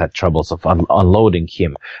Dortmund had troubles of unloading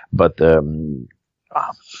him, but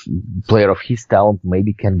player of his talent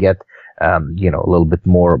maybe can get a little bit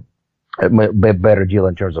more better deal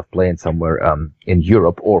in terms of playing somewhere in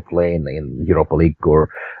Europe or playing in Europa League or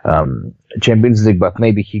Champions League, but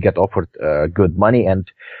maybe he got offered good money, and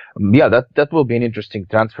that will be an interesting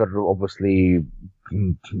transfer. Obviously,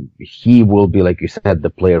 he will be, like you said, the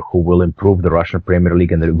player who will improve the Russian Premier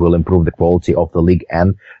League and will improve the quality of the league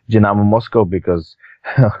and Dynamo Moscow, because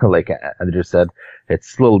like Andrew said,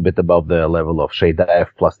 it's a little bit above the level of Sheydaev,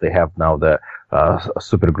 plus they have now the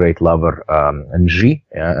super great lover Nji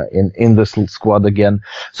in this squad again.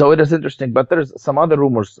 So it is interesting, but there's some other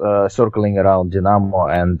rumors circling around Dynamo,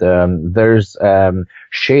 and there's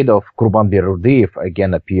shade of Kurban Berdiyev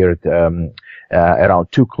again appeared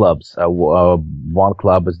around two clubs. One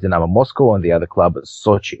club is Dynamo Moscow and the other club is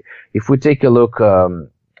Sochi. If we take a look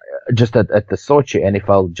just at the Sochi, and if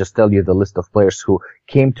I'll just tell you the list of players who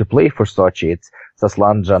came to play for Sochi, it's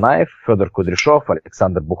Saslan Janaev, Fedor Kudryshov,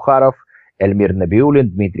 Alexander Bukharov, Elmir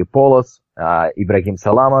Nabiulin, Dmitry Polos, Ibrahim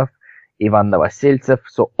Salamov, Ivan Novoseltsev.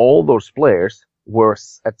 So all those players were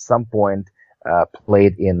at some point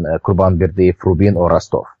played in Kurban Berdiyev, Rubin or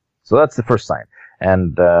Rostov. So that's the first sign.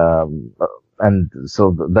 And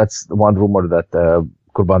so that's one rumor that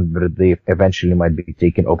Kurban Berdiyev eventually might be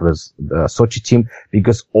taken over the Sochi team,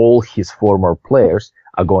 because all his former players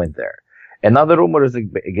are going there. Another rumor is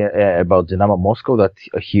about Dynamo Moscow, that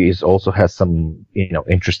he also has some,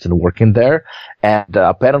 interest in working there. And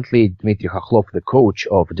apparently Dmitry Khokhlov, the coach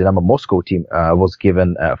of Dynamo Moscow team, was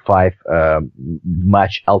given a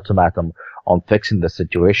 5-match ultimatum on fixing the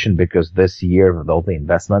situation, because this year, with all the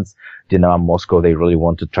investments, Dynamo Moscow, they really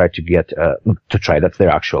want to try to get, that's their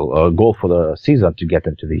actual goal for the season, to get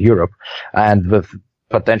into the Europe. And with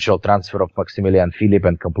potential transfer of Maximilian Philipp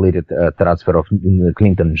and completed transfer of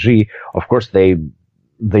Clinton G, of course they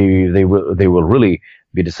will really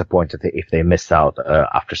be disappointed if they miss out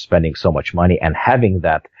after spending so much money and having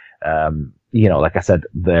that. Like I said,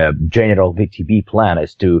 the general VTB plan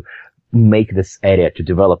is to make this area, to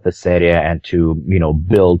develop this area, and to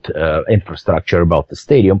build infrastructure about the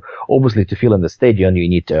stadium. Obviously, to fill in the stadium, you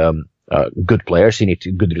need good players, you need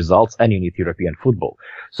good results, and you need European football.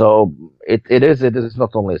 So it is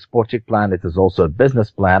not only a sporting plan, it is also a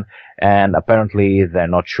business plan. And apparently they're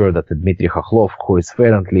not sure that Dmitry Khokhlov, who is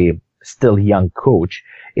apparently still young coach,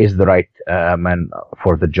 is the right man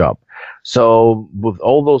for the job. So with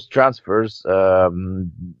all those transfers,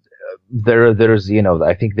 there's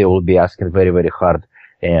I think they will be asking very, very hard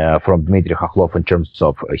from Dmitry Khokhlov in terms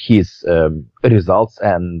of his results,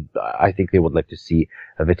 and I think they would like to see,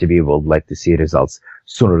 VTB would like to see results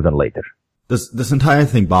sooner than later. This entire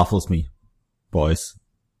thing baffles me, boys,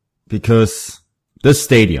 because this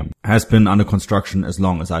stadium has been under construction as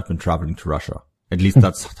long as I've been traveling to Russia. At least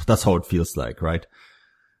that's how it feels like, right?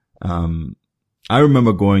 I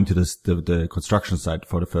remember going to the construction site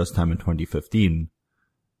for the first time in 2015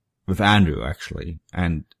 with Andrew, actually,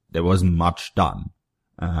 and there wasn't much done.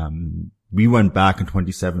 We went back in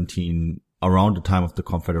 2017 around the time of the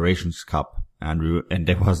Confederations Cup, Andrew, and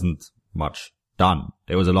there wasn't much done.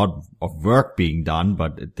 There was a lot of work being done,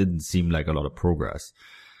 but it didn't seem like a lot of progress.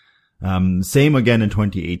 Same again in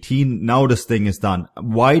 2018. Now this thing is done.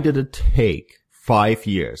 Why did it take 5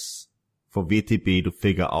 years for VTB to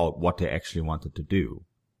figure out what they actually wanted to do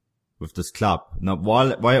with this club? Now, why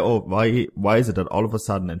is it that all of a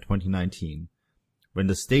sudden in 2019, when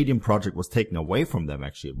the stadium project was taken away from them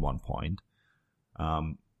actually at one point,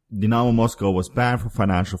 Dynamo Moscow was banned for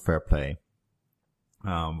financial fair play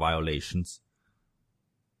violations.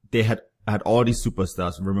 They had all these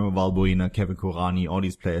superstars. Remember Valbuena, Kevin Kurani, all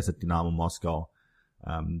these players at Dynamo Moscow.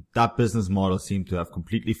 That business model seemed to have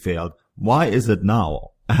completely failed. Why is it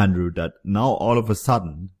now, Andrew, that now all of a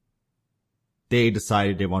sudden they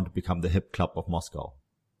decided they want to become the hip club of Moscow?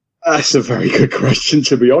 That's a very good question,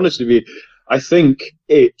 to be honest with you. I think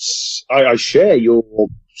I share your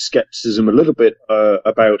skepticism a little bit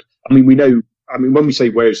about, when we say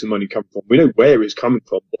where is the money coming from, we know where it's coming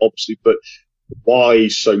from, obviously, but why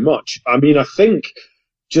so much? I think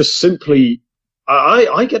just simply,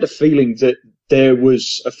 I get a feeling that there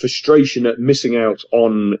was a frustration at missing out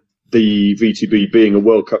on the VTB being a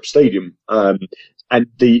World Cup stadium, and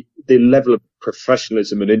the level of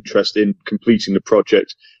professionalism and interest in completing the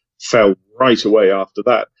project fell right away after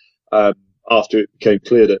that. After it became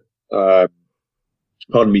clear that,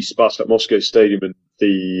 Spartak Moscow Stadium and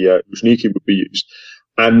the Luzhniki would be used.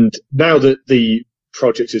 And now that the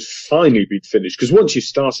project has finally been finished, because once you've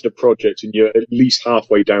started a project and you're at least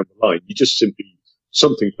halfway down the line, you just simply,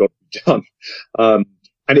 something's got to be done.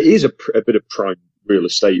 And it is a bit of prime real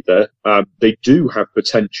estate there. They do have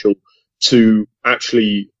potential to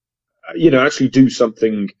actually do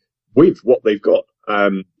something with what they've got.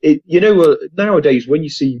 Nowadays, when you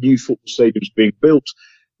see new football stadiums being built,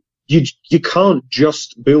 you can't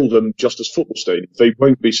just build them just as football stadiums. They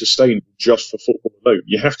won't be sustainable just for football alone.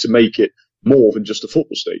 You have to make it more than just a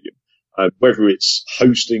football stadium. Whether it's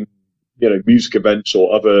hosting, music events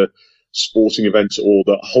or other sporting events, or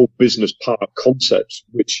the whole business park concept,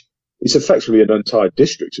 which is effectively an entire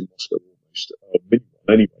district in Moscow almost,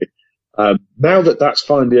 anyway. Now that that's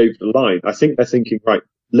finally over the line, I think they're thinking, right,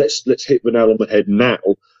 let's hit the nail on the head now.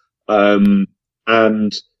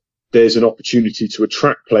 And there's an opportunity to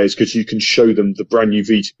attract players because you can show them the brand new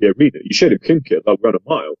VTB arena. You showed them Kimkit, they'll run a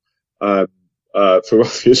mile, for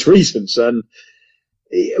obvious reasons. And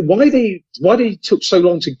why they took so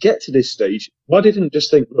long to get to this stage? Why they didn't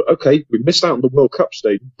just think, okay, we missed out on the World Cup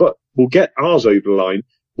stage, but we'll get ours over the line.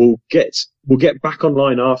 We'll get back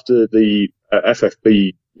online after the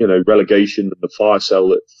FFB, relegation and the fire sale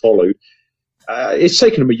that followed. It's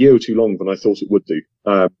taken them a year or too longer than I thought it would do.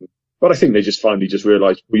 But I think they just finally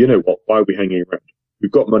realised, well, you know what? Why are we hanging around?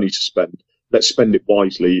 We've got money to spend. Let's spend it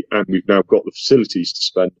wisely, and we've now got the facilities to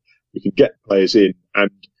spend. We can get players in, and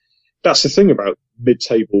that's the thing about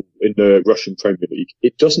mid-table in the Russian Premier League.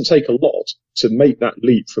 It doesn't take a lot to make that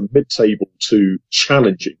leap from mid-table to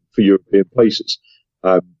challenging for European places.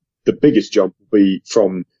 The biggest jump will be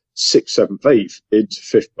from 6th, 7th, 8th into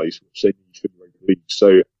 5th place, which they need for the Europa League.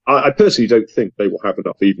 So I personally don't think they will have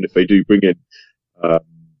enough, even if they do bring in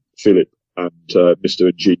Philip and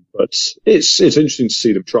Mr. G. But it's interesting to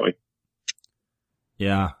see them try.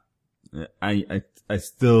 Yeah, I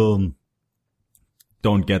still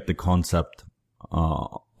don't get the concept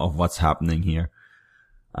of what's happening here.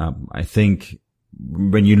 I think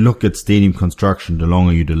when you look at stadium construction, the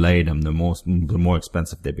longer you delay them, the more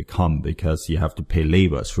expensive they become, because you have to pay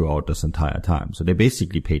labor throughout this entire time. So they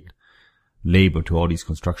basically paid labor to all these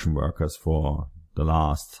construction workers for the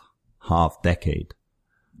last half decade,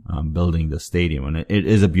 building the stadium. And it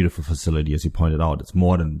is a beautiful facility, as you pointed out. It's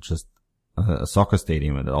more than just a soccer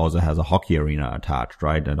stadium, and it also has a hockey arena attached,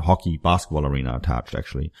 right? And a hockey basketball arena attached,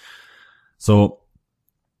 actually. So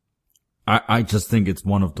I just think it's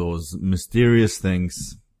one of those mysterious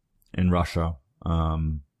things in Russia.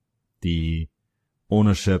 The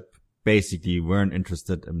ownership basically weren't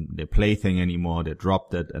interested in their plaything anymore. They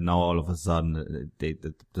dropped it, and now all of a sudden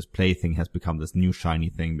this plaything has become this new shiny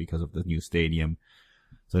thing because of the new stadium.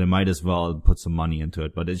 So they might as well put some money into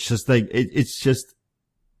it. But it's just like, it's just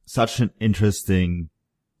such an interesting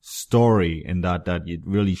story in that it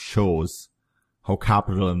really shows how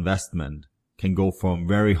capital investment can go from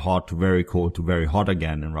very hot to very cold to very hot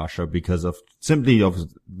again in Russia because of simply of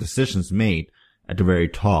decisions made at the very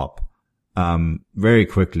top, very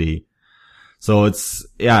quickly. So it's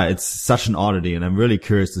such an oddity, and I'm really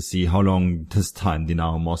curious to see how long this time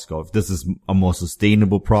Dynamo Moscow, if this is a more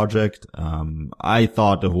sustainable project. I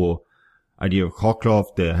thought the whole idea of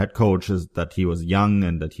Khoklov, the head coach, is that he was young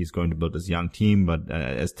and that he's going to build this young team. But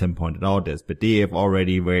as Tim pointed out, there's Bedeev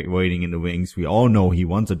already waiting in the wings. We all know he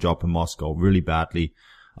wants a job in Moscow really badly.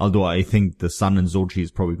 Although I think the sun in Sochi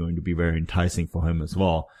is probably going to be very enticing for him as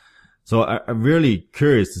well. So I'm really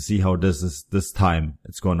curious to see how this time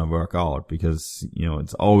it's going to work out, because,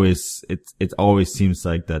 it always seems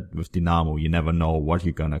like that with Dynamo, you never know what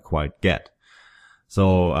you're going to quite get.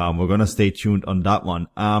 So, we're going to stay tuned on that one.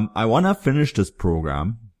 I want to finish this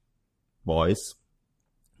program, boys,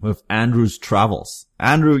 with Andrew's travels.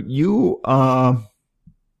 Andrew, you are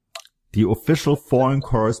the official foreign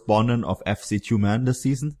correspondent of FC Tyumen this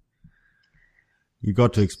season. You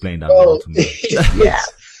got to explain that more to me.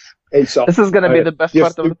 Yes. This is going to be the best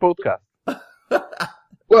part of the podcast.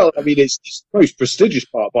 Well, I mean, it's the most prestigious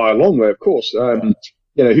part by a long way, of course.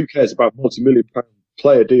 Who cares about multi-million-pound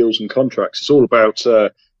player deals and contracts? It's all about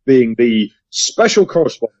being the special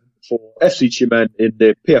correspondent for FC Tyumen in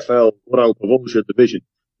the PFL Ural Povолжье division,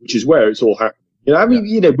 which is where it's all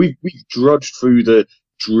happening. We've drudged through the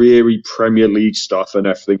dreary Premier League stuff and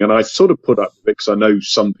everything, and I sort of put up with it because I know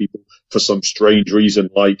some people, for some strange reason,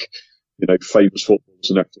 like famous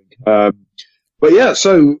footballers and everything. But yeah,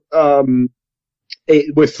 so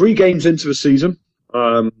we're 3 games into the season.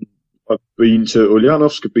 I've been to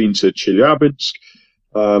Ulyanovsk, I've been to Chelyabinsk,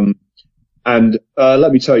 and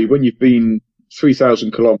let me tell you, when you've been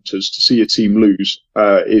 3,000 kilometers to see a team lose,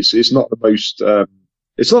 it's not the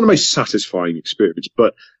most satisfying experience.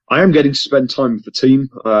 But I am getting to spend time with the team,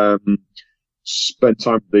 spend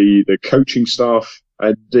time with the coaching staff,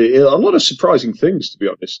 and a lot of surprising things, to be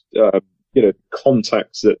honest.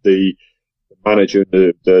 Contacts that the manager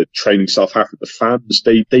and the training staff have with the fans.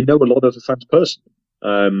 They know a lot of the fans personally.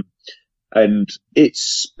 And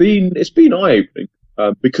it's been eye-opening,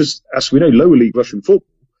 because as we know, lower league Russian football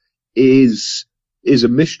is a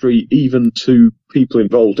mystery even to people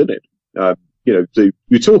involved in it.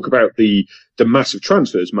 you talk about the massive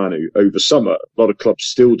transfers, Manu, over summer. A lot of clubs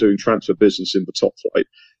still doing transfer business in the top flight.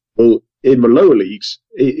 Well, in the lower leagues,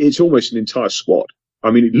 it's almost an entire squad.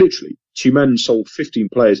 I mean, literally, Tumen sold 15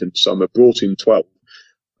 players in the summer, brought in 12.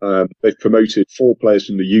 They've promoted 4 players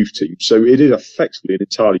from the youth team. So it is effectively an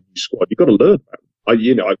entirely new squad. You've got to learn about them.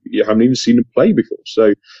 You haven't even seen them play before.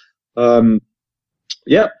 So,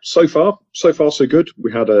 so far so good.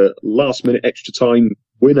 We had a last minute extra time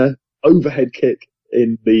winner overhead kick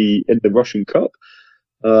in the Russian Cup.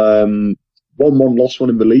 1-1 lost one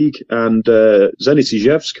in the league, and Zenit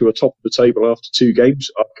Izhevsk, who are top of the table after 2 games,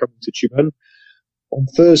 are coming to Tumen on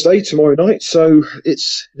Thursday, tomorrow night. So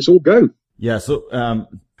it's all go. Yeah, so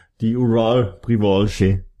the Ural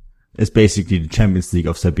Privolzhe is basically the Champions League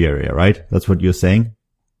of Siberia, right? That's what you're saying?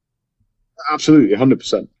 Absolutely,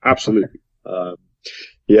 100%. Absolutely.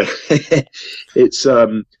 Yeah. It's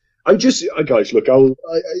guys, look,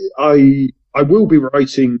 I will be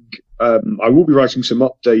writing some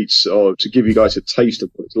updates to give you guys a taste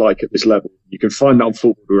of what it's like at this level. You can find that on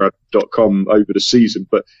footballguru.com over the season,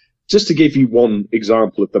 but just to give you one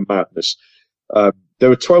example of the madness,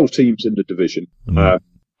 there are 12 teams in the division,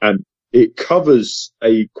 and it covers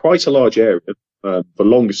quite a large area. The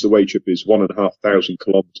longest away trip is 1,500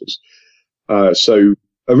 kilometers. So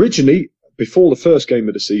originally, before the first game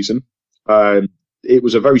of the season, it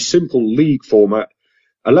was a very simple league format.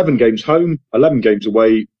 11 games home, 11 games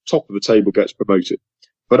away, top of the table gets promoted.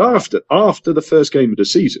 But after the first game of the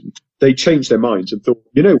season, they changed their minds and thought,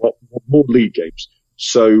 you know what, we want more league games.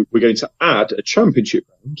 So we're going to add a championship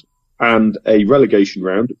round and a relegation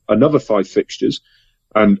round, another 5 fixtures,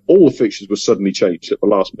 and all the fixtures were suddenly changed at the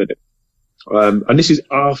last minute. And this is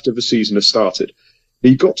after the season has started. But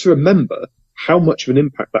you've got to remember how much of an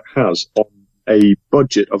impact that has on a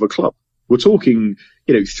budget of a club. We're talking,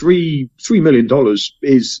 $3 million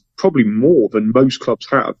is probably more than most clubs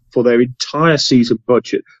have for their entire season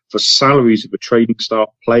budget, for salaries of the training staff,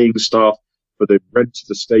 playing staff, for the rent of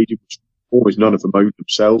the stadium, which almost none of them own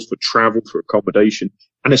themselves, for travel, for accommodation,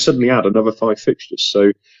 and they suddenly add another 5 fixtures.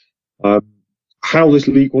 So, how this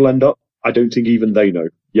league will end up, I don't think even they know,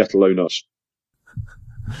 yet alone us.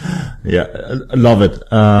 Yeah, I love it.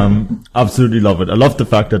 Absolutely love it. I love the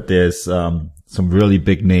fact that there's some really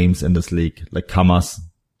big names in this league, like Kamaz,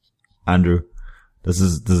 Andrew. This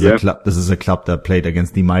is a club that played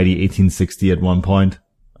against the mighty 1860 at one point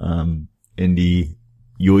in the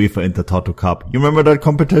UEFA Intertoto Cup. You remember that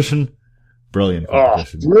competition? Brilliant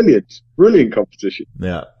competition. Oh, brilliant competition.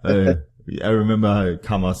 Yeah, I remember how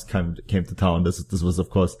Kamaz came to town. This was, of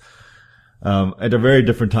course, at a very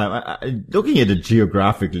different time. Looking at it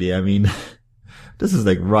geographically, I mean, this is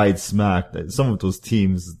like right smack. Some of those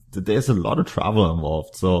teams, there's a lot of travel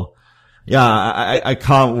involved. So, yeah, I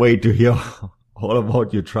can't wait to hear all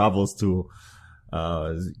about your travels to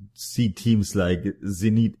see teams like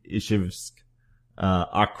Zenit Izhevsk,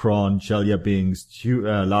 Akron,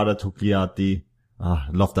 Chelyabinsk, Lada Togliatti.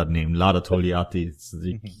 Love that name, Lada Togliatti. It's,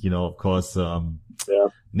 of course,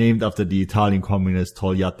 named after the Italian communist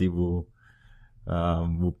Togliatti, who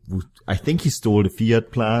I think he stole the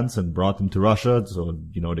Fiat plants and brought them to Russia, so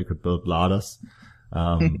they could build Ladas.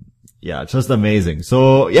 Yeah, just amazing.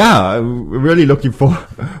 So yeah, we're really looking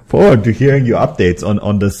forward to hearing your updates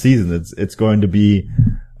on the season. It's going to be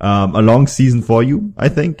a long season for you, I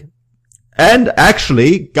think. And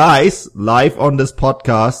actually, guys, live on this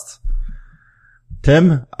podcast,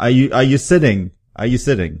 Tim, are you sitting? I'm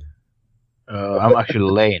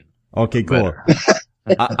actually laying. Okay, cool.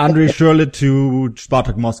 Andrei Schürrle to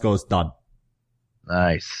Spartak Moscow is done.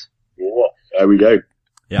 Nice. There we go.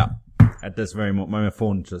 Yeah. At this very moment, my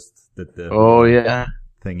phone just did the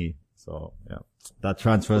thingy. So yeah, that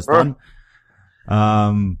transfer is done.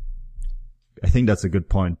 I think that's a good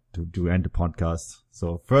point to end the podcast.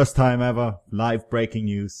 So first time ever, live breaking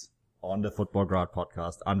news on the Football Grad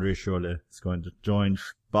podcast. Andrei Schürrle is going to join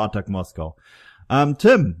Spartak Moscow.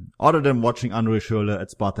 Tim, other than watching Andrei Schürrle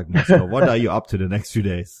at Spartak Moscow, what are you up to the next few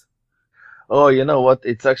days? Oh, you know what?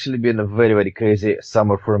 It's actually been a very, very crazy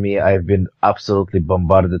summer for me. I've been absolutely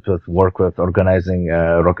bombarded with work with organizing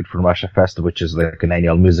Rocket from Russia Fest, which is like an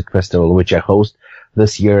annual music festival, which I host.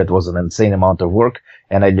 This year it was an insane amount of work,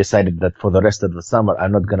 and I decided that for the rest of the summer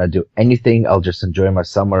I'm not gonna do anything. I'll just enjoy my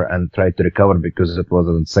summer and try to recover because it was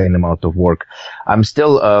an insane amount of work. I'm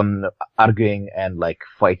still arguing and like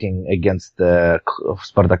fighting against the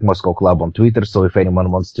Spartak Moscow club on Twitter, so if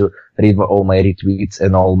anyone wants to read all my retweets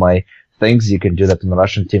and all my things, you can do that on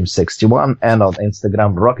Russian Team 61 and on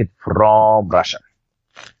Instagram, Rocket from Russia.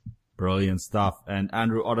 Brilliant stuff. And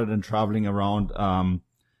Andrew, other than traveling around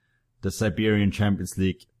the Siberian Champions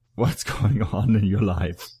League, what's going on in your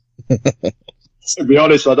life? To be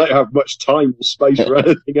honest, I don't have much time or space for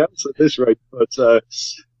anything else at this rate. But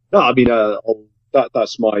no, I mean,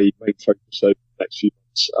 that's my main focus over the next few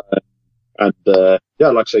months. Yeah,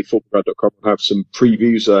 like I say, footballgrad.com will have some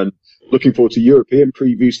previews, and looking forward to European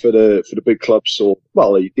previews for the big clubs, or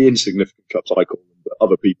well, the insignificant clubs I call them, but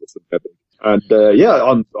other people think they're big. And yeah,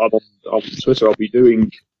 I'm on Twitter. I'll be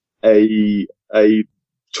doing a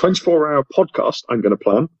 24-hour podcast. I'm going to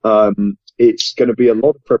plan. It's going to be a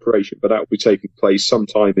lot of preparation, but that will be taking place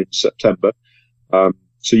sometime in September.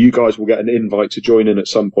 So you guys will get an invite to join in at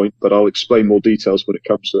some point, but I'll explain more details when it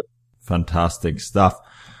comes to it. Fantastic stuff.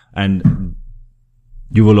 And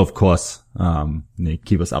you will, of course,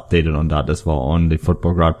 keep us updated on that as well on the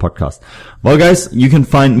Football Grad podcast. Well, guys, you can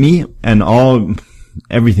find me and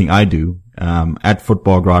everything I do, at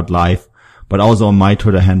Football Grad Live, but also on my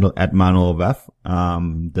Twitter handle at Manuel Vef.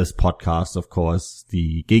 This podcast, of course,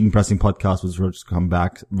 the Gegenpressing podcast, which will come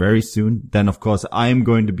back very soon. Then, of course, I am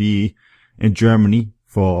going to be in Germany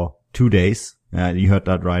for 2 days. You heard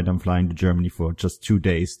that right. I'm flying to Germany for just 2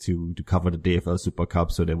 days to cover the DFL Super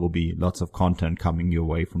Cup. So there will be lots of content coming your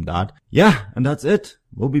way from that. Yeah. And that's it.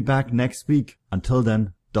 We'll be back next week. Until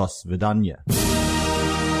then, dos vidania.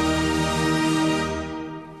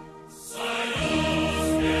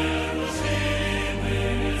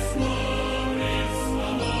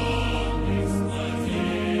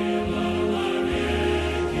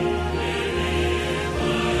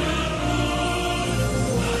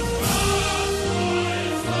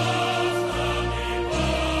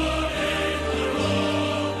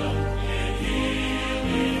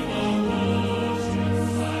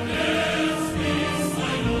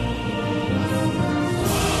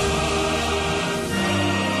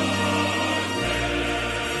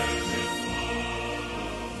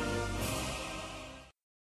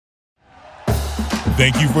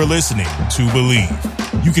 Thank you for listening to Believe.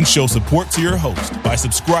 You can show support to your host by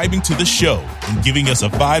subscribing to the show and giving us a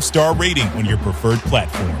 5-star rating on your preferred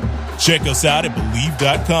platform. Check us out at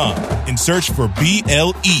Believe.com and search for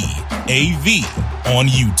BLEAV on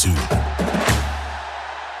YouTube.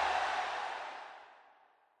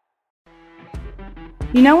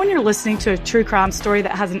 You know when you're listening to a true crime story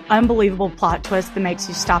that has an unbelievable plot twist that makes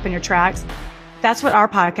you stop in your tracks? That's what our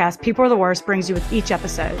podcast, People Are the Worst, brings you with each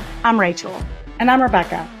episode. I'm Rachel. And I'm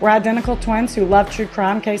Rebecca. We're identical twins who love true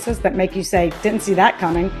crime cases that make you say, didn't see that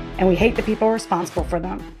coming, and we hate the people responsible for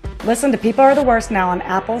them. Listen to People Are the Worst now on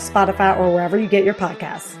Apple, Spotify, or wherever you get your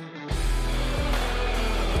podcasts.